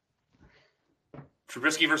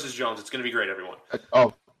 Trubisky versus Jones. It's going to be great, everyone.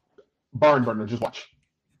 Oh, barn burner. Just watch.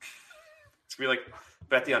 It's going to be like,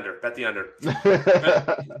 bet the under.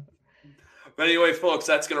 But anyway, folks,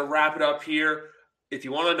 that's going to wrap it up here. If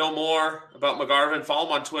you want to know more about McGarvin, follow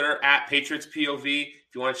him on Twitter at PatriotsPOV.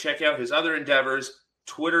 If you want to check out his other endeavors,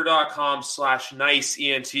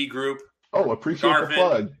 twitter.com/niceent group. Oh, appreciate McGarvin, the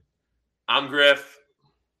plug. I'm Griff.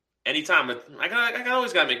 Anytime. I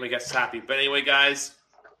always got to make my guests happy. But anyway, guys,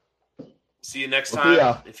 see you next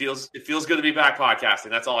time. It feels good to be back podcasting.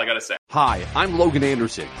 That's all I got to say. Hi, I'm Logan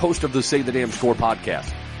Anderson, host of the Say the Damn Score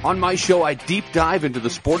podcast. On my show, I deep dive into the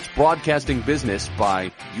sports broadcasting business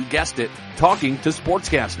by, you guessed it, talking to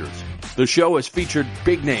sportscasters. The show has featured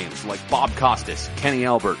big names like Bob Costas, Kenny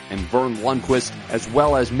Albert, and Vern Lundquist, as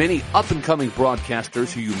well as many up-and-coming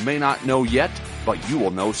broadcasters who you may not know yet, but you will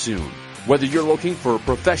know soon. Whether you're looking for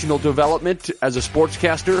professional development as a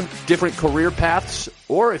sportscaster, different career paths,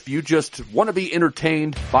 or if you just want to be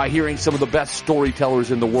entertained by hearing some of the best storytellers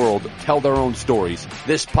in the world tell their own stories,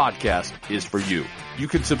 this podcast is for you. You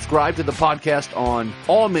can subscribe to the podcast on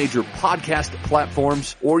all major podcast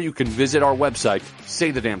platforms, or you can visit our website,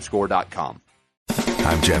 saythedamnscore.com.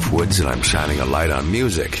 I'm Jeff Woods, and I'm shining a light on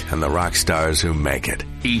music and the rock stars who make it.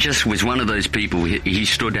 He just was one of those people. He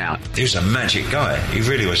stood out. He was a magic guy. He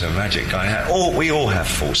really was a magic guy. We all have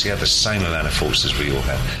faults. He had the same amount of faults as we all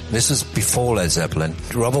have. This was before Led Zeppelin.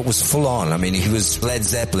 Robert was full on. I mean, he was Led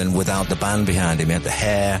Zeppelin without the band behind him. He had the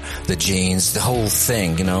hair, the jeans, the whole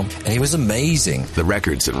thing, and he was amazing. The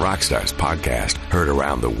Records and Rockstars podcast, heard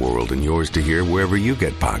around the world and yours to hear wherever you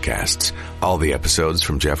get podcasts. All the episodes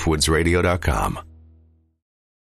from JeffWoodsRadio.com.